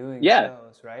been doing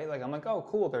shows, right? Like, I'm like, oh,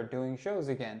 cool, they're doing shows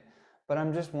again. But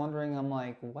I'm just wondering, I'm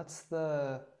like, what's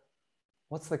the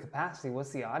capacity? What's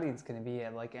the audience going to be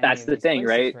at? Like, that's the thing,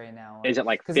 right? Now, is it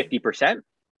like 50%?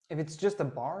 If it's just a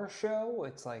bar show,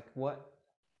 it's like what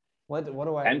do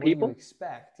you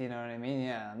expect? You know what I mean?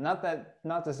 Yeah. Not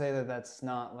to say that that's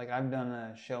not like I've done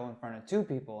a show in front of 2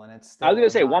 people and it's still I was gonna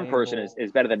say one person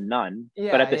is better than none.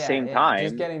 Yeah, but at the same time,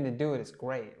 just getting to do it is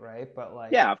great, right? But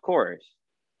like of course.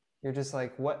 You're just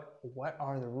like, what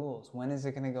are the rules? When is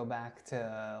it gonna go back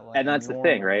to like and that's the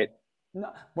thing, right?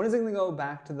 No, when is it going to go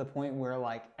back to the point where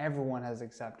like everyone has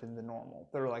accepted the normal?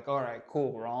 They're like, all right,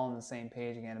 cool, we're all on the same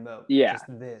page again about just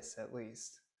this at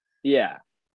least. Yeah,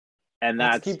 and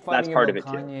that's part of it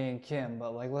Kanye too. And Kim,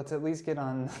 but like let's at least get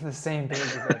on the same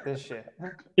page about this shit.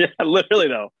 Yeah, literally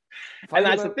though. And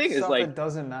that's the thing is like it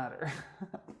doesn't matter.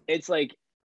 It's like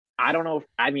I don't know.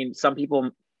 I mean, some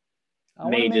people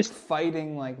may just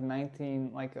fighting like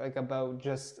about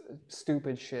just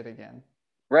stupid shit again.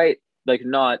 Right. Like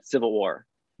not Civil War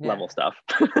level stuff.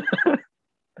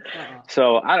 Uh-uh.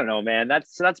 So I don't know, man.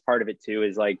 That's part of it too,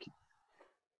 is like,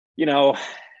 you know,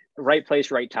 right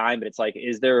place, right time. But it's like,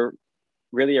 is there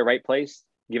really a right place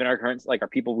given our current, like, are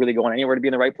people really going anywhere to be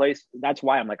in the right place? That's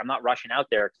why I'm like, I'm not rushing out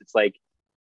there. 'Cause it's like,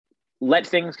 let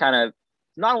things kind of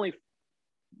not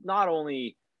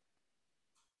only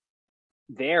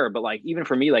there, but like, even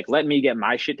for me, like, let me get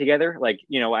my shit together. Like,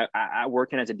 I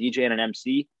working as a DJ and an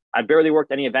MC. I barely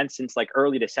worked any events since like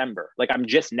early December. Like, I'm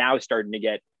just now starting to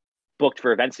get booked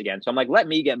for events again. So I'm like, let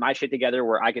me get my shit together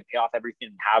where I could pay off everything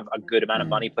and have a good amount of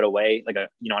money put away, like an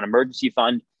emergency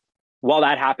fund. While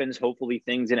that happens, hopefully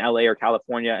things in LA or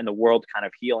California and the world kind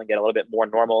of heal and get a little bit more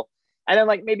normal. And then,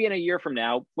 like, maybe in a year from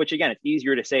now, which again, it's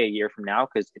easier to say a year from now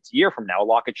because it's a year from now, a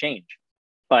lot could change.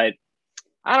 But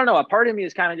I don't know. A part of me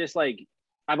is kind of just like,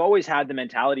 I've always had the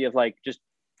mentality of like, just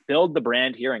build the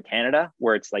brand here in Canada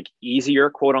where it's like easier,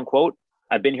 quote unquote.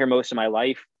 I've been here most of my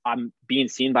life. I'm being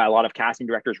seen by a lot of casting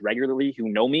directors regularly who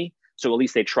know me. So at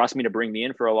least they trust me to bring me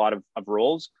in for a lot of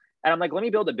roles. And I'm like, let me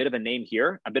build a bit of a name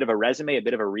here, a bit of a resume, a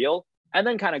bit of a reel, and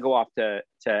then kind of go off to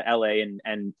LA.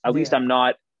 And at least I'm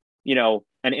not,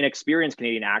 an inexperienced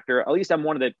Canadian actor. At least I'm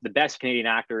one of the best Canadian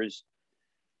actors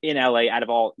in LA out of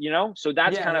all, so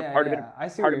that's kind of part of it, I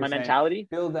see part what of you're my saying. mentality.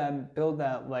 Build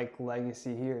that like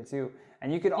legacy here too.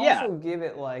 And you could Yeah, also give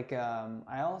it like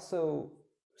I also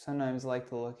sometimes like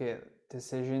to look at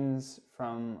decisions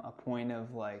from a point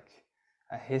of like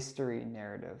a history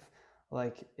narrative.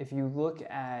 Like if you look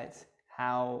at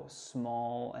how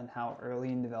small and how early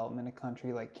in development a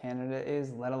country like Canada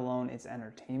is, let alone its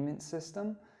entertainment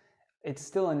system, it's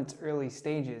still in its early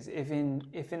stages. If in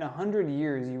 100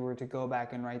 years you were to go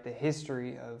back and write the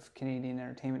history of Canadian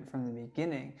entertainment from the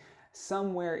beginning,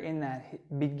 somewhere in that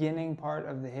beginning part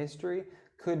of the history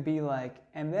could be like,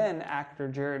 and then actor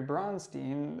Jared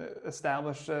Bronstein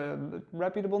established a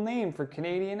reputable name for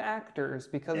Canadian actors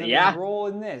because of his yeah, role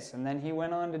in this, and then he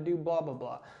went on to do blah blah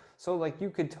blah. So like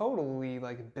you could totally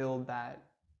like build that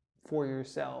for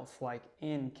yourself, like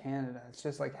in Canada. It's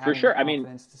just like for having the sure. I mean,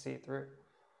 confidence to see it through.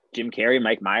 Jim Carrey,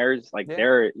 Mike Myers, like, Yeah.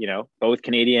 they're, both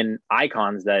Canadian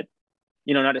icons that,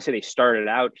 not to say they started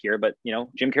out here, but,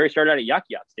 Jim Carrey started out at Yuck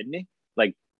Yucks, didn't he?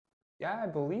 Yeah, I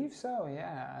believe so.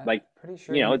 Yeah, I'm Like, pretty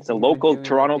sure he, it's a he was local doing like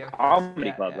Toronto Yuck Yucks. comedy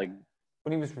Yeah, club. yeah. Like,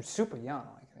 When he was super young,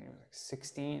 like I think he was like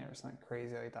 16 or something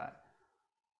crazy like that.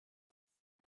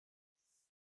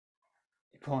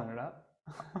 You pulling it up?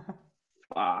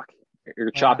 fuck, you're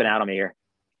What chopping happened? out on me here.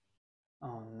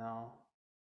 Oh no.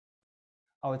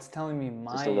 Oh, it's telling me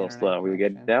Just my a little internet slow. We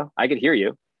good connection. now? I could hear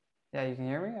you. Yeah, you can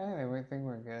hear me? I think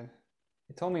we're good.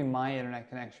 It told me my internet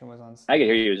connection was I could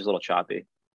hear unstable. you. It was just a little choppy.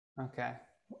 Okay.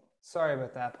 Sorry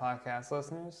about that, podcast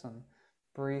listeners. Some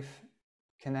brief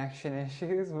connection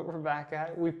issues, but we're back at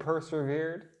it. We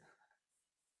persevered.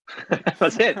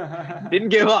 That's it. Didn't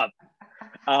give up.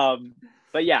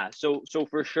 But yeah, so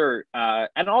for sure.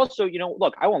 And also,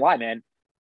 look, I won't lie, man.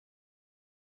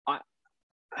 I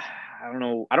I don't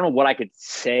know what I could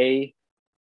say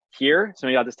here, so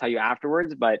maybe I'll just tell you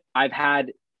afterwards. But I've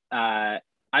had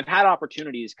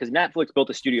opportunities because Netflix built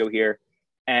a studio here,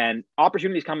 and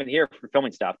opportunities come in here for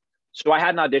filming stuff. So I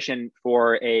had an audition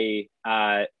for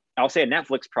I'll say a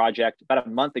Netflix project about a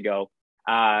month ago.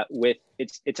 With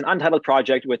it's an untitled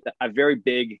project with a very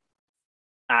big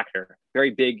actor,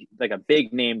 very big, like a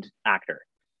big named actor,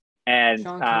 and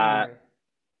Sean Connery.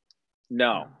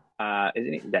 No. no,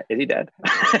 isn't he dead? Is he dead?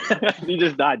 He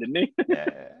just died, didn't he?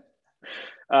 Yeah.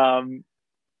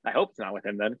 I hope it's not with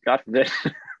him then. God forbid.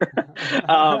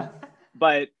 Yeah.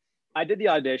 But I did the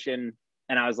audition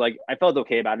and I was like, I felt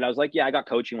okay about it. I was like, yeah, I got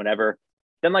coaching, whatever.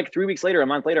 Then like 3 weeks later, a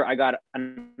month later, I got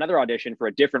another audition for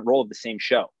a different role of the same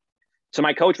show. So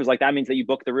my coach was like, that means that you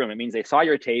booked the room. It means they saw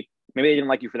your tape. Maybe they didn't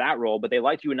like you for that role, but they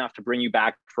liked you enough to bring you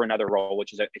back for another role,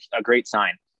 which is a great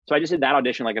sign. So I just did that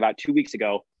audition like about 2 weeks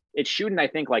ago. It's shooting, I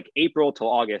think, like April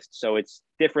till August. So it's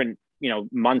different,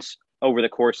 months over the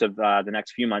course of the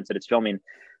next few months that it's filming.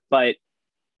 But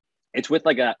it's with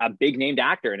like a big named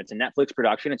actor, and it's a Netflix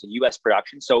production. It's a US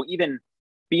production. So even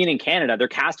being in Canada, they're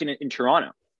casting it in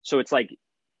Toronto. So it's like,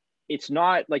 it's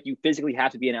not like you physically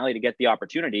have to be in LA to get the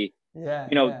opportunity.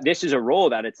 Yeah. This is a role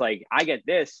that it's like, I get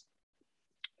this,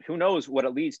 who knows what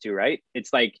it leads to, right?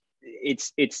 It's like,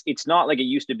 it's not like it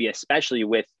used to be, especially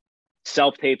with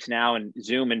self tapes now and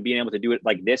Zoom and being able to do it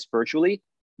like this virtually.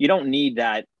 You don't need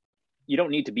that. You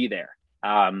don't need to be there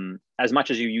as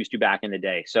much as you used to back in the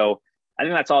day. So I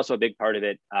think that's also a big part of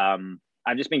it.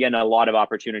 I've just been getting a lot of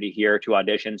opportunity here to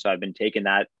audition. So I've been taking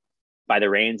that by the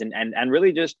reins and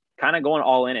really just kind of going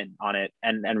all in on it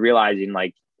and realizing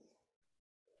like,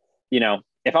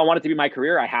 if I want it to be my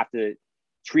career, I have to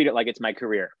treat it like it's my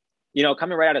career.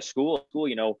 Coming right out of school,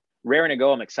 raring to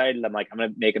go. I'm excited. I'm like, I'm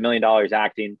going to make $1 million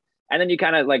acting. And then you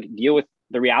kind of like deal with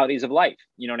the realities of life.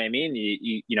 You know what I mean?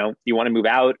 You know, you want to move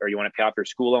out or you want to pay off your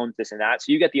school loans, this and that.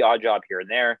 So you get the odd job here and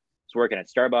there. I was working at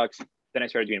Starbucks. Then I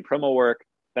started doing promo work.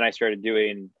 Then I started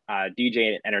doing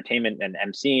DJ entertainment and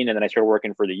emceeing. And then I started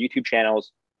working for the YouTube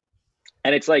channels.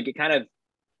 And it's like, it kind of,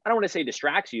 I don't want to say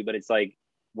distracts you, but it's like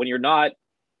when you're not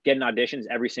getting auditions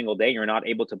every single day, you're not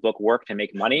able to book work to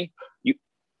make money.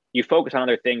 You focus on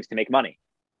other things to make money.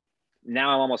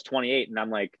 Now I'm almost 28 and I'm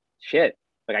like, shit,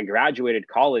 like I graduated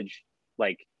college,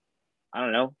 like, I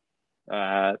don't know,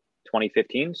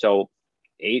 2015. So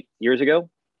 8 years ago. Is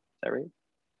that right?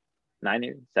 9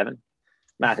 years, 7.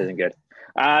 Math isn't good.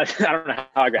 I don't know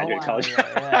how I graduated college.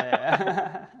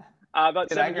 Yeah. About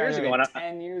Did 7 years ago.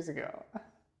 10 years ago.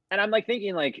 And I'm like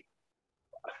thinking like,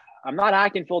 I'm not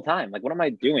acting full time. Like, what am I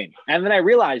doing? And then I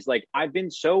realized like, I've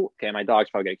been so, okay, my dog's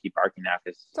probably going to keep barking now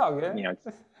because, It's all good. You know,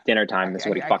 it's dinner time. This is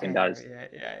what he fucking does.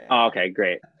 Yeah. Oh, okay,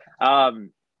 great.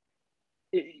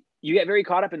 You get very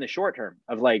caught up in the short term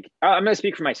of like, I'm going to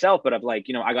speak for myself, but of like,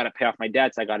 you know, I got to pay off my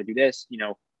debts. I got to do this, you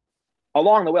know,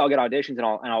 along the way, I'll get auditions and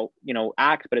I'll, you know,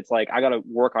 act, but it's like, I got to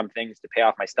work on things to pay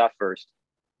off my stuff first.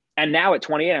 And now at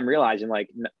 28, I'm realizing like,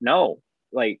 no,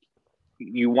 like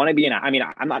you want to be I mean,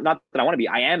 I'm not that I want to be,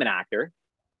 I am an actor.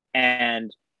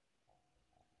 And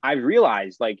I've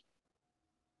realized like,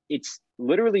 it's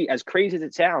literally as crazy as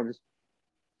it sounds.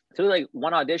 So like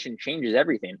one audition changes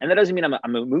everything. And that doesn't mean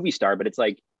I'm a movie star, but it's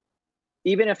like,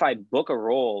 even if I book a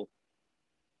role,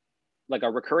 like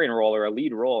a recurring role or a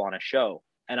lead role on a show,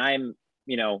 and I'm,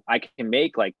 you know, I can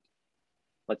make like,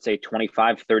 let's say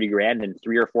 25, 30 grand in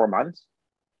 3 or 4 months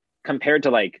compared to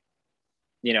like,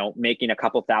 you know, making a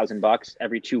couple $1,000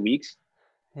 every 2 weeks,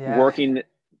 working,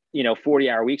 you know,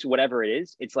 40-hour weeks, whatever it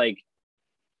is. It's like,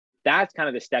 that's kind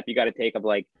of the step you got to take of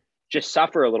like, just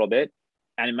suffer a little bit.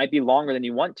 And it might be longer than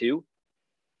you want to,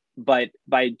 but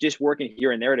by just working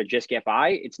here and there to just get by,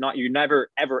 it's not, you're never,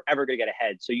 ever going to get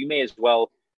ahead. So you may as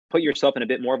well put yourself in a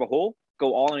bit more of a hole,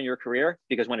 go all in your career,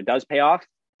 because when it does pay off,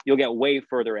 you'll get way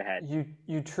further ahead.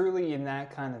 You truly, in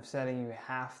that kind of setting, you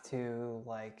have to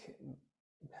like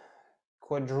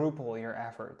quadruple your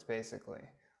efforts, basically.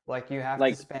 Like you have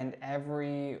to spend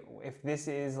if this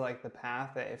is like the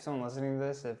path that, if someone listening to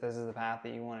this, if this is the path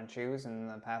that you want to choose and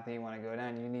the path that you want to go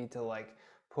down, you need to like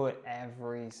put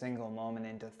every single moment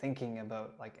into thinking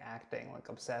about like acting, like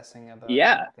obsessing about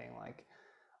acting, like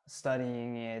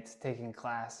studying it, taking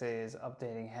classes,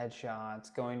 updating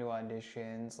headshots, going to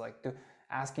auditions, like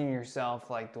asking yourself,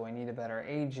 like, do I need a better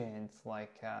agent?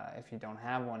 Like, if you don't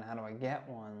have one, how do I get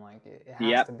one? Like, it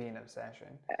has to be an obsession.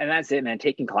 And that's it, man.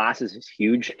 Taking classes is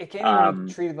huge. It can't even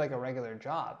be treated like a regular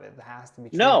job. It has to be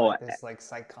treated like this, like,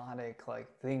 psychotic, like,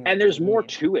 thing. And there's more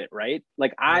to it, right?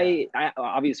 Like, I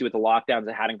obviously with the lockdowns,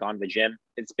 I hadn't gone to the gym.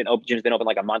 It's been open. Gym's been open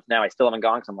like a month now. I still haven't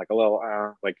gone because I'm like,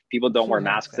 like people don't wear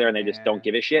masks there and they just don't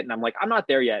give a shit. And I'm like, I'm not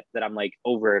there yet that I'm like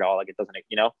over it all. Like, it doesn't,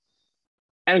 you know?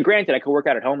 And granted, I could work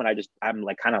out at home and I'm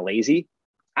like kind of lazy.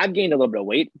 I've gained a little bit of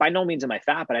weight. By no means am I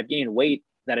fat, but I've gained weight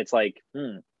that it's like,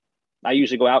 I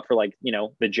usually go out for like, you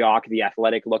know, the jock, the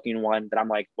athletic looking one that I'm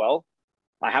like, well,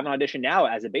 I have an audition now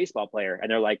as a baseball player.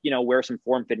 And they're like, you know, wear some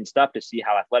form fitting stuff to see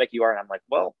how athletic you are. And I'm like,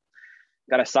 well,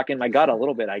 got to suck in my gut a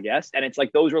little bit, I guess. And it's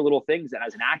like, those are little things that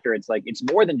as an actor, it's like, it's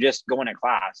more than just going to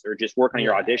class or just working on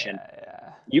your audition.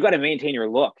 You got to maintain your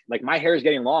look. Like my hair is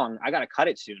getting long. I got to cut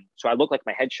it soon. So I look like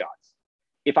my headshots.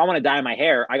 If I want to dye my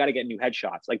hair, I got to get new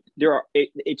headshots. Like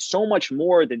it's so much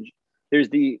more than there's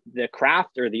the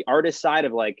craft or the artist side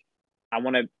of like, I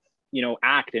want to, you know,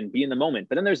 act and be in the moment.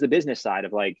 But then there's the business side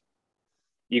of like,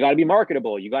 you got to be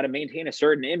marketable. You got to maintain a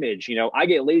certain image. You know, I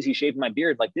get lazy shaving my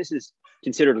beard. Like this is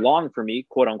considered long for me,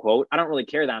 quote unquote. I don't really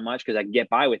care that much because I can get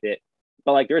by with it.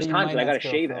 But like, there's times when I got to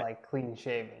shave it. Like clean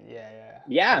shaven.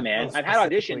 Yeah, man. I've had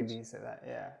auditions.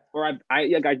 Or I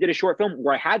did a short film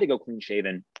where I had to go clean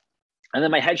shaven. And then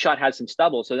my headshot has some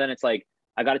stubble. So then it's like,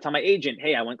 I got to tell my agent,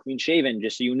 hey, I went clean shaven,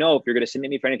 just so you know, if you're going to submit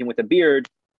me for anything with a beard,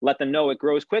 let them know it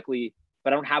grows quickly,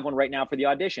 but I don't have one right now for the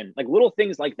audition. Like little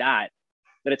things like that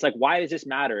it's like, why does this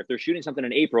matter? If they're shooting something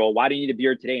in April, why do you need a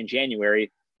beard today in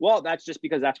January? Well, that's just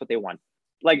because that's what they want.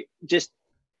 Like, just,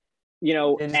 you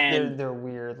know, and they're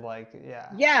weird. Like,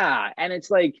 yeah. And it's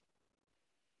like,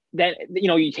 then, you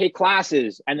know, you take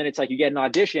classes and then it's like you get an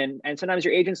audition and sometimes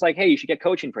your agent's like, hey, you should get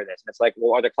coaching for this. And it's like,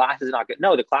 well, are the classes not good?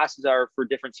 No, the classes are for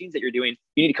different scenes that you're doing.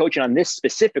 You need coaching on this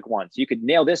specific one. So you could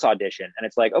nail this audition. And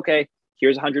it's like, okay,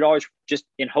 here's $100 just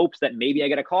in hopes that maybe I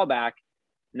get a call back.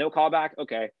 No call back.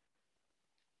 Okay.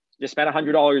 Just spent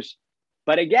 $100.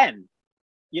 But again,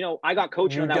 you know, I got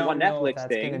coaching on that one Netflix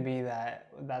thing. That's going to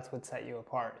be that's what set you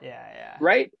apart. Yeah.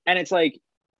 Right. And it's like,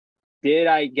 Did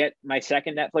I get my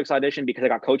second Netflix audition because I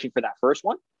got coaching for that first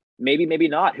one? Maybe, maybe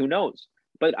not. Who knows?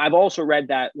 But I've also read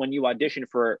that when you audition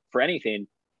for anything,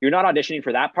 you're not auditioning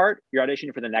for that part. You're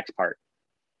auditioning for the next part.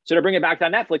 So to bring it back to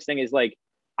that Netflix thing is like,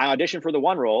 I auditioned for the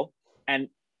one role and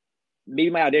maybe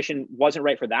my audition wasn't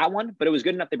right for that one, but it was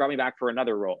good enough. They brought me back for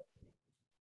another role.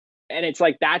 And it's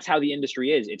like, that's how the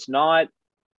industry is. It's not,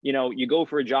 you go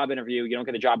for a job interview, you don't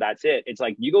get a job. That's it. It's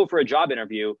like, you go for a job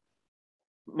interview.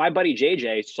 My buddy,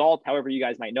 JJ Salt, however you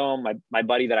guys might know him, my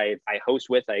buddy that I host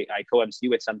with, I co-MC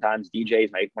with sometimes, DJ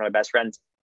is one of my best friends.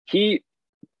 I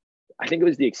think it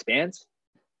was The Expanse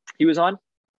he was on.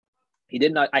 He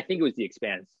did not, I think it was The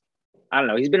Expanse. I don't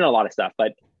know. He's been in a lot of stuff,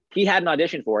 but he had an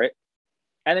audition for it.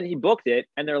 And then he booked it.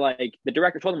 And they're like, the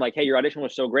director told him like, hey, your audition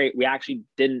was so great. We actually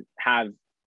didn't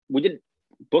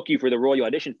book you for the role you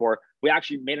auditioned for. We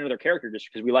actually made another character just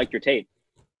because we liked your tape.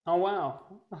 Oh, wow.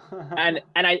 and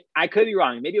I could be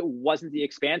wrong. Maybe it wasn't The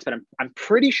Expanse, but I'm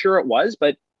pretty sure it was.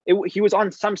 But he was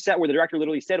on some set where the director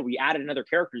literally said, we added another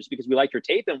character just because we liked your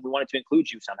tape and we wanted to include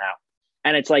you somehow.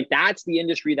 And it's like, that's the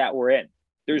industry that we're in.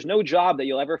 There's no job that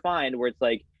you'll ever find where it's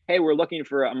like, hey, we're looking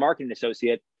for a marketing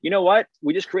associate. You know what?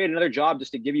 We just created another job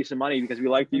just to give you some money because we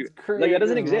like you. Like, that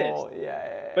doesn't exist.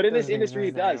 Yeah. But in this industry,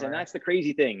 it does. Anywhere. And that's the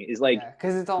crazy thing is like,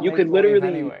 because it's all you could literally,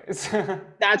 anyways.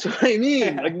 That's what I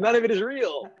mean. Like, none of it is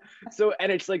real. So,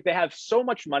 and it's like, they have so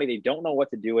much money. They don't know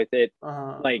what to do with it.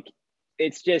 Like,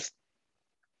 it's just,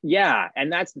 yeah.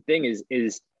 And that's the thing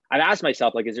is I've asked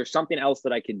myself, like, is there something else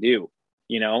that I could do?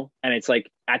 And it's like,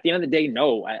 at the end of the day,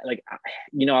 no, I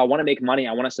want to make money.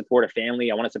 I want to support a family.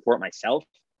 I want to support myself.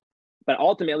 But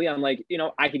ultimately, I'm like,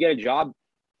 I could get a job,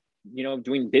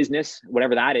 doing business,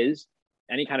 whatever that is,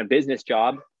 any kind of business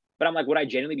job. But I'm like, would I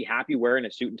genuinely be happy wearing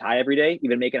a suit and tie every day,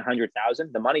 even making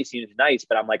 100,000? The money seems nice,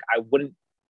 but I'm like, I wouldn't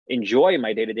enjoy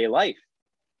my day-to-day life.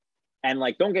 And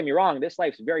like, don't get me wrong, this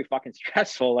life's very fucking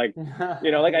stressful. Like,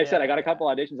 like I said, I got a couple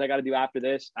auditions I got to do after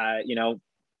this.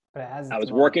 But I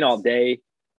was working all day,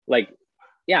 like,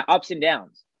 yeah, ups and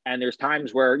downs. And there's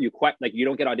times where you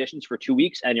don't get auditions for 2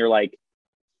 weeks and you're like,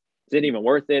 is it even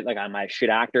worth it? Like, I'm a shit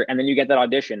actor. And then you get that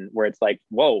audition where it's like,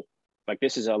 whoa, like,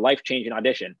 this is a life-changing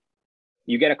audition.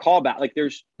 You get a call back. Like,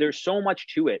 there's so much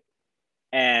to it.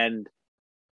 And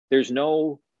there's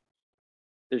no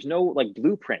like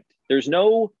blueprint. There's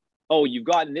no, oh, you've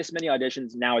gotten this many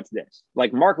auditions, now it's this.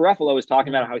 Like, Mark Ruffalo was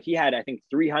talking about how he had, I think,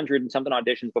 300 and something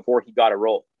auditions before he got a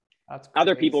role.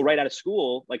 Other people right out of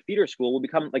school, like theater school, will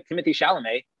become like Timothée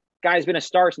Chalamet. Guy's been a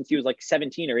star since he was like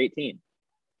 17 or 18.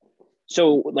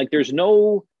 So like,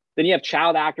 then you have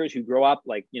child actors who grow up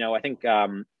like, I think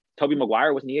Tobey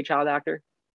Maguire, wasn't he a child actor?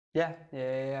 Yeah.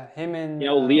 Him and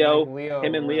Leo. Like Leo.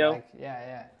 Him and Leo. Like,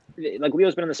 yeah. Like,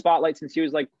 Leo's been in the spotlight since he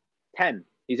was like 10.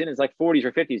 He's in his like 40s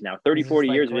or 50s now. 30, 40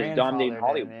 years of his dominating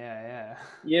Hollywood. Yeah.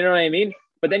 You know what I mean?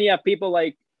 But then you have people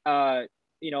like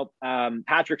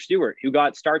Patrick Stewart, who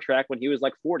got Star Trek when he was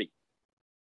like 40.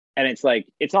 And it's like,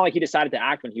 it's not like he decided to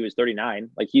act when he was 39.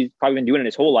 Like, he's probably been doing it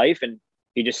his whole life and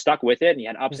he just stuck with it and he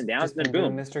had ups and downs and then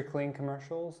boom. Mr. Clean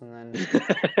commercials and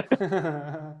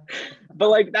then. But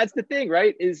like, that's the thing,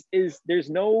 right? Is there's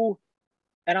no,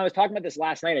 and I was talking about this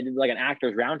last night. I did like an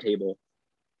actors roundtable.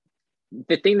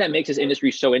 The thing that makes this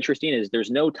industry so interesting is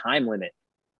there's no time limit.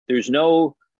 There's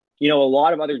no, a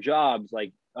lot of other jobs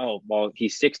like, oh, well,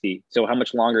 he's 60. So how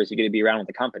much longer is he going to be around with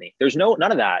the company? There's none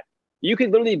of that. You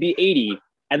could literally be 80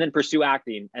 and then pursue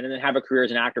acting and then have a career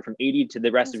as an actor from 80 to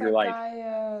the rest of your life.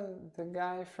 The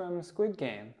guy from Squid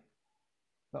Game,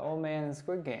 the old man in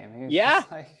Squid Game. He was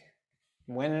just like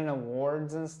winning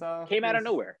awards and stuff. Came out of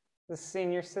nowhere. The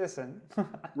senior citizen.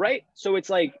 Right. So it's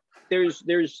like,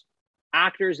 there's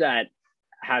actors that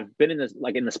have been in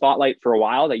the spotlight for a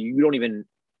while that you don't even,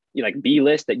 like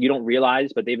B-list, that you don't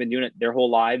realize, but they've been doing it their whole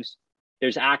lives.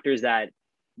 There's actors that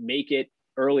make it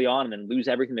early on and then lose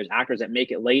everything. There's actors that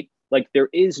make it late. Like, there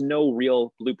is no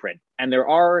real blueprint. And there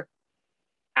are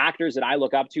actors that I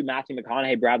look up to, Matthew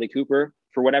McConaughey, Bradley Cooper,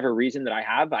 for whatever reason that I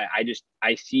have.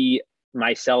 I see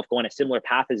myself going a similar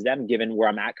path as them, given where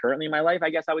I'm at currently in my life,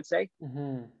 I guess I would say.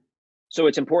 Mm-hmm. So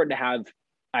it's important to have,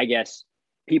 I guess,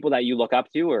 people that you look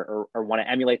up to or want to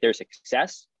emulate their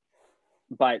success.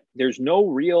 But there's no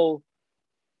real,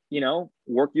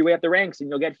 work your way up the ranks and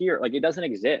you'll get here. Like, it doesn't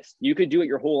exist. You could do it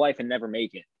your whole life and never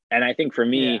make it. And I think for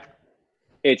me,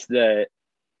 it's the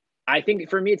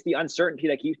uncertainty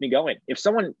that keeps me going. If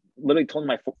someone literally told me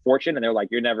my fortune and they're like,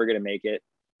 you're never going to make it,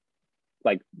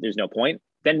 like, there's no point,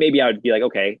 then maybe I would be like,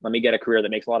 okay, let me get a career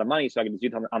that makes a lot of money so I can do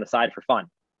it on the side for fun.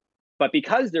 But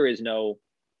because there is no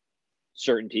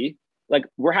certainty, like,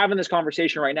 we're having this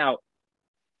conversation right now,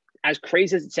 as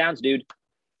crazy as it sounds, dude,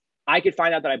 I could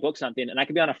find out that I booked something and I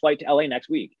could be on a flight to LA next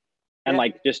week. and Yeah.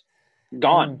 like just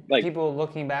gone. And Like, people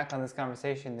looking back on this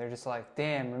conversation, they're just like,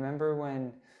 damn, remember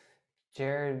when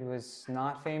Jared was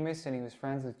not famous and he was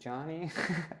friends with Johnny?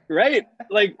 right?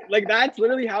 Like that's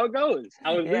literally how it goes.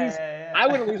 I Yeah.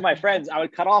 wouldn't lose my friends. I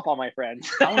would cut off all my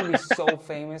friends. I want to be so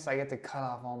famous, I get to cut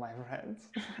off all my friends.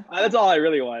 That's all I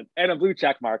really want. And a blue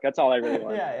check mark. That's all I really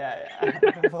want. Yeah.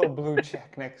 A little blue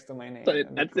check next to my name. That'd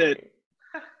be That's it. great.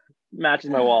 Matches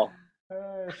my wall.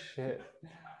 Oh, shit.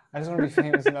 I just want to be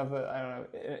famous enough that, I don't know,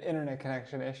 internet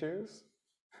connection issues.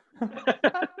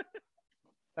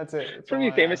 That's it. That's For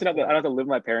me, famous enough that I don't have to live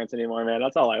with my parents anymore, man.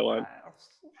 That's all I want.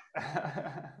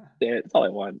 That's all I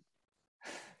want.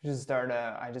 Just start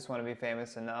I just want to be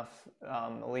famous enough.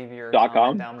 Leave your .com?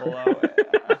 comment down below.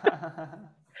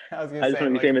 I was gonna say, just want to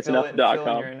be like, famous enough.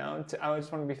 .com. I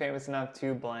just want to be famous enough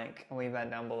to blank. Leave that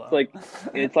down below.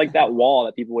 It's like that wall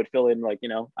that people would fill in, like,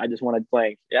 I just wanted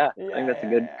blank. Yeah, I think that's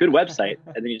a good website.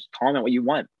 And then you just comment what you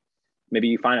want. Maybe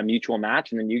you find a mutual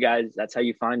match, and then you guys, that's how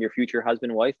you find your future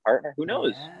husband, wife, partner. Who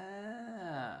knows?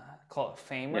 Yeah. Call it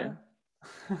Famer.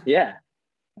 Yeah.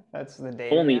 That's the day.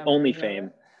 Only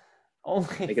fame.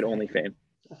 Make it only fame.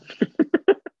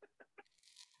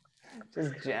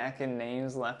 Just jacking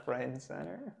names left, right, and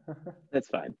center. That's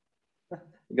fine.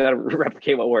 You gotta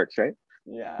replicate what works, right?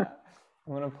 Yeah.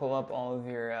 I'm gonna pull up all of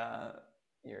your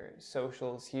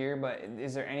socials here, but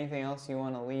is there anything else you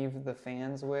want to leave the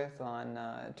fans with on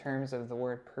terms of the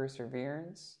word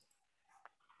perseverance?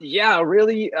 Yeah,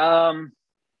 really.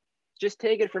 Just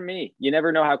take it from me. You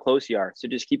never know how close you are, so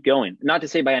just keep going. Not to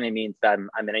say by any means that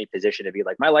I'm in any position to be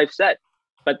like, my life's set,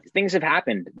 but things have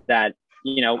happened that,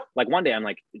 like one day I'm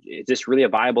like, is this really a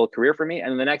viable career for me?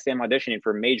 And then the next day I'm auditioning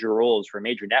for major roles for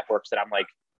major networks that I'm like,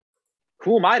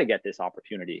 who am I to get this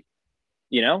opportunity?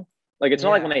 Like, it's not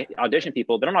like when they audition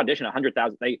people, they don't audition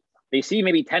 100,000. They see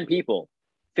maybe 10 people,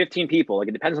 15 people. Like,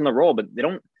 it depends on the role, but they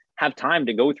don't have time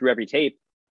to go through every tape.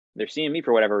 They're seeing me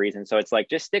for whatever reason. So it's like,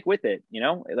 just stick with it.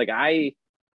 Like I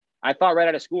thought right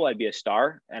out of school I'd be a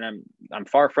star, and I'm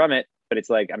far from it, but it's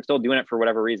like, I'm still doing it for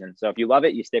whatever reason. So if you love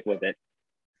it, you stick with it.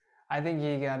 I think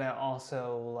you gotta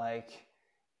also like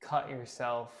cut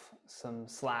yourself some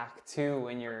slack too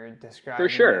when you're describing for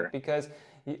sure it, because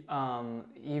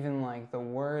even like the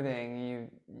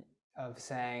wording of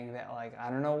saying that, like, I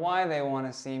don't know why they want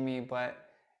to see me, but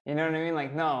you know what I mean?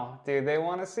 Like, no, dude, they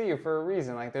want to see you for a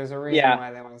reason. Like, there's a reason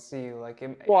why they want to see you. Like,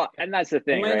 and that's the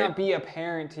thing. It might right? not be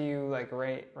apparent to you, like,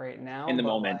 right now. In the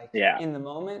moment, like, in the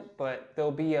moment, but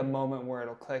there'll be a moment where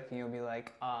it'll click, and you'll be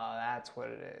like, oh, that's what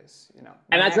it is.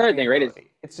 And that's another thing, right?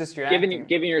 It's just your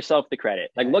giving yourself the credit.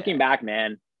 Like, looking back,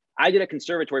 man, I did a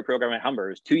conservatory program at Humber.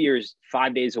 It was 2 years,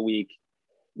 5 days a week,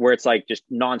 where it's like just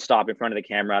nonstop in front of the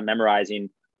camera, memorizing,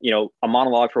 a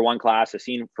monologue for one class, a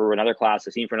scene for another class,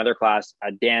 a scene for another class,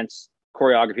 a dance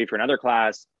choreography for another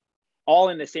class, all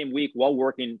in the same week while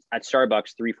working at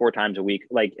Starbucks 3-4 times a week.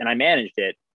 Like, and I managed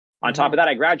it. On top of that,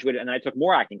 I graduated and I took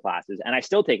more acting classes, and I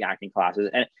still take acting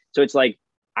classes. And so it's like,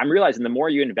 I'm realizing the more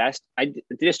you invest, I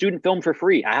did a student film for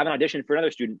free. I have an audition for another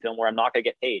student film where I'm not going to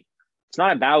get paid. It's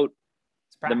not about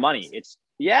the money. It's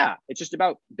just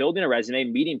about building a resume,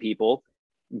 meeting people,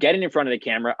 getting in front of the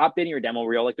camera, updating your demo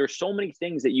reel. Like, there's so many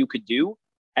things that you could do.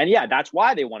 And that's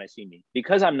why they want to see me,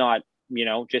 because I'm not,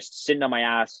 just sitting on my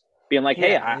ass being like,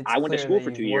 hey, I went to school for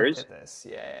 2 years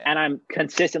and I'm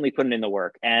consistently putting in the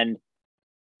work. And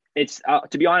it's,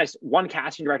 to be honest, one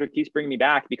casting director keeps bringing me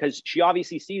back because she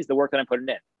obviously sees the work that I'm putting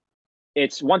in.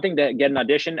 It's one thing to get an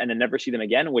audition and then never see them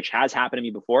again, which has happened to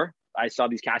me before. I saw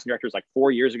these casting directors like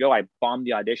 4 years ago. I bombed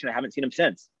the audition. I haven't seen them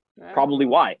since. Probably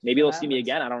why. Maybe they'll see me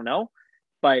again. I don't know.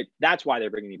 But that's why they're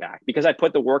bringing me back, because I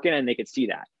put the work in and they could see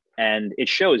that. And it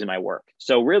shows in my work.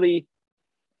 So really,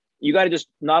 you got to just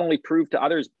not only prove to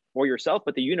others or yourself,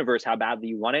 but the universe how badly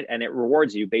you want it. And it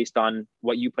rewards you based on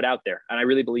what you put out there. And I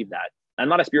really believe that. I'm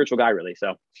not a spiritual guy, really.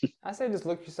 So I say just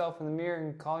look yourself in the mirror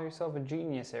and call yourself a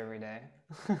genius every day.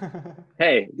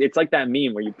 Hey, it's like that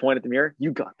meme where you point at the mirror.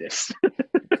 You got this.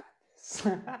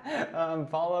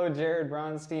 Follow Jared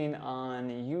Bronstein on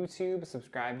YouTube.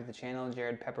 Subscribe to the channel,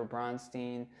 Jared Pepper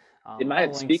Bronstein. Did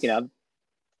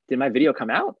my video come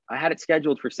out? I had it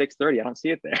scheduled for 6:30. I don't see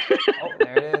it there. Oh,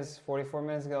 there it is. 44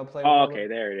 minutes ago. Okay,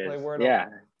 there it is. Wordle. Yeah.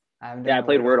 I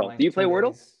played Wordle. Like, do you play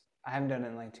Wordle? I haven't done it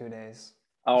in like 2 days.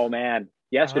 Oh man,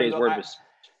 yesterday's word was.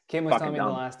 Kim was telling me the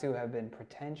last two have been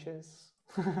pretentious.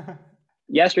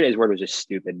 Yesterday's word was just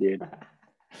stupid, dude.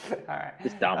 All right.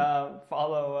 Just dumb.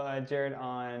 Follow Jared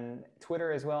on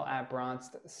Twitter as well at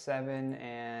Bronst7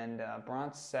 and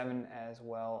Bronst7 as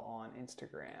well on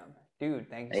Instagram. Dude,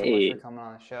 thank you so much for coming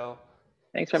on the show.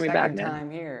 Thanks for having me back, man. Second time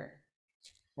here.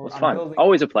 It was fun.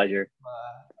 Always a pleasure.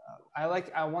 I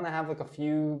want to have like a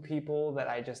few people that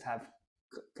I just have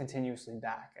continuously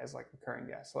back as like recurring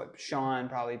guests, like Sean,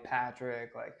 probably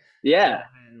Patrick, like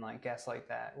Kevin, like guests like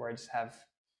that, where I just have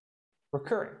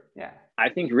recurring. Yeah. I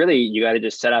think really you got to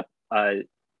just set up a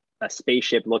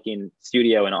spaceship looking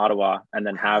studio in Ottawa and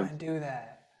then have do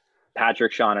that.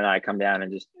 Patrick, Sean, and I come down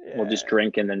and we'll just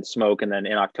drink and then smoke. And then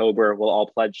in October, we'll all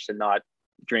pledge to not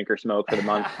drink or smoke for the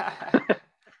month.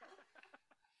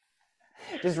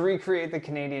 Just recreate the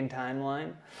Canadian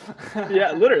timeline.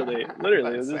 Yeah, literally.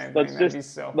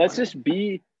 Let's just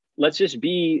be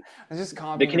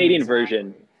the Canadian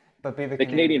version. But be the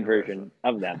Canadian version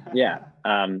of them. Yeah.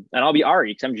 And I'll be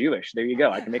Ari because I'm Jewish. There you go.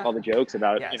 I can make all the jokes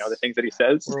about, the things that he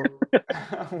says.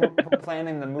 We're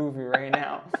planning the movie right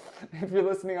now. If you're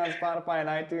listening on Spotify and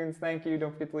iTunes, thank you.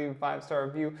 Don't forget to leave a 5-star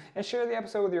review and share the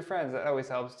episode with your friends. That always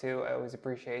helps too. I always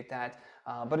appreciate that.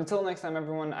 But until next time,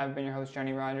 everyone, I've been your host,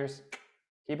 Johnny Rogers.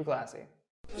 Keep it classy.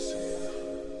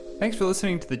 Thanks for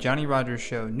listening to The Johnny Rogers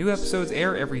Show. New episodes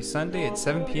air every Sunday at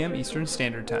 7 p.m. Eastern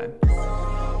Standard Time.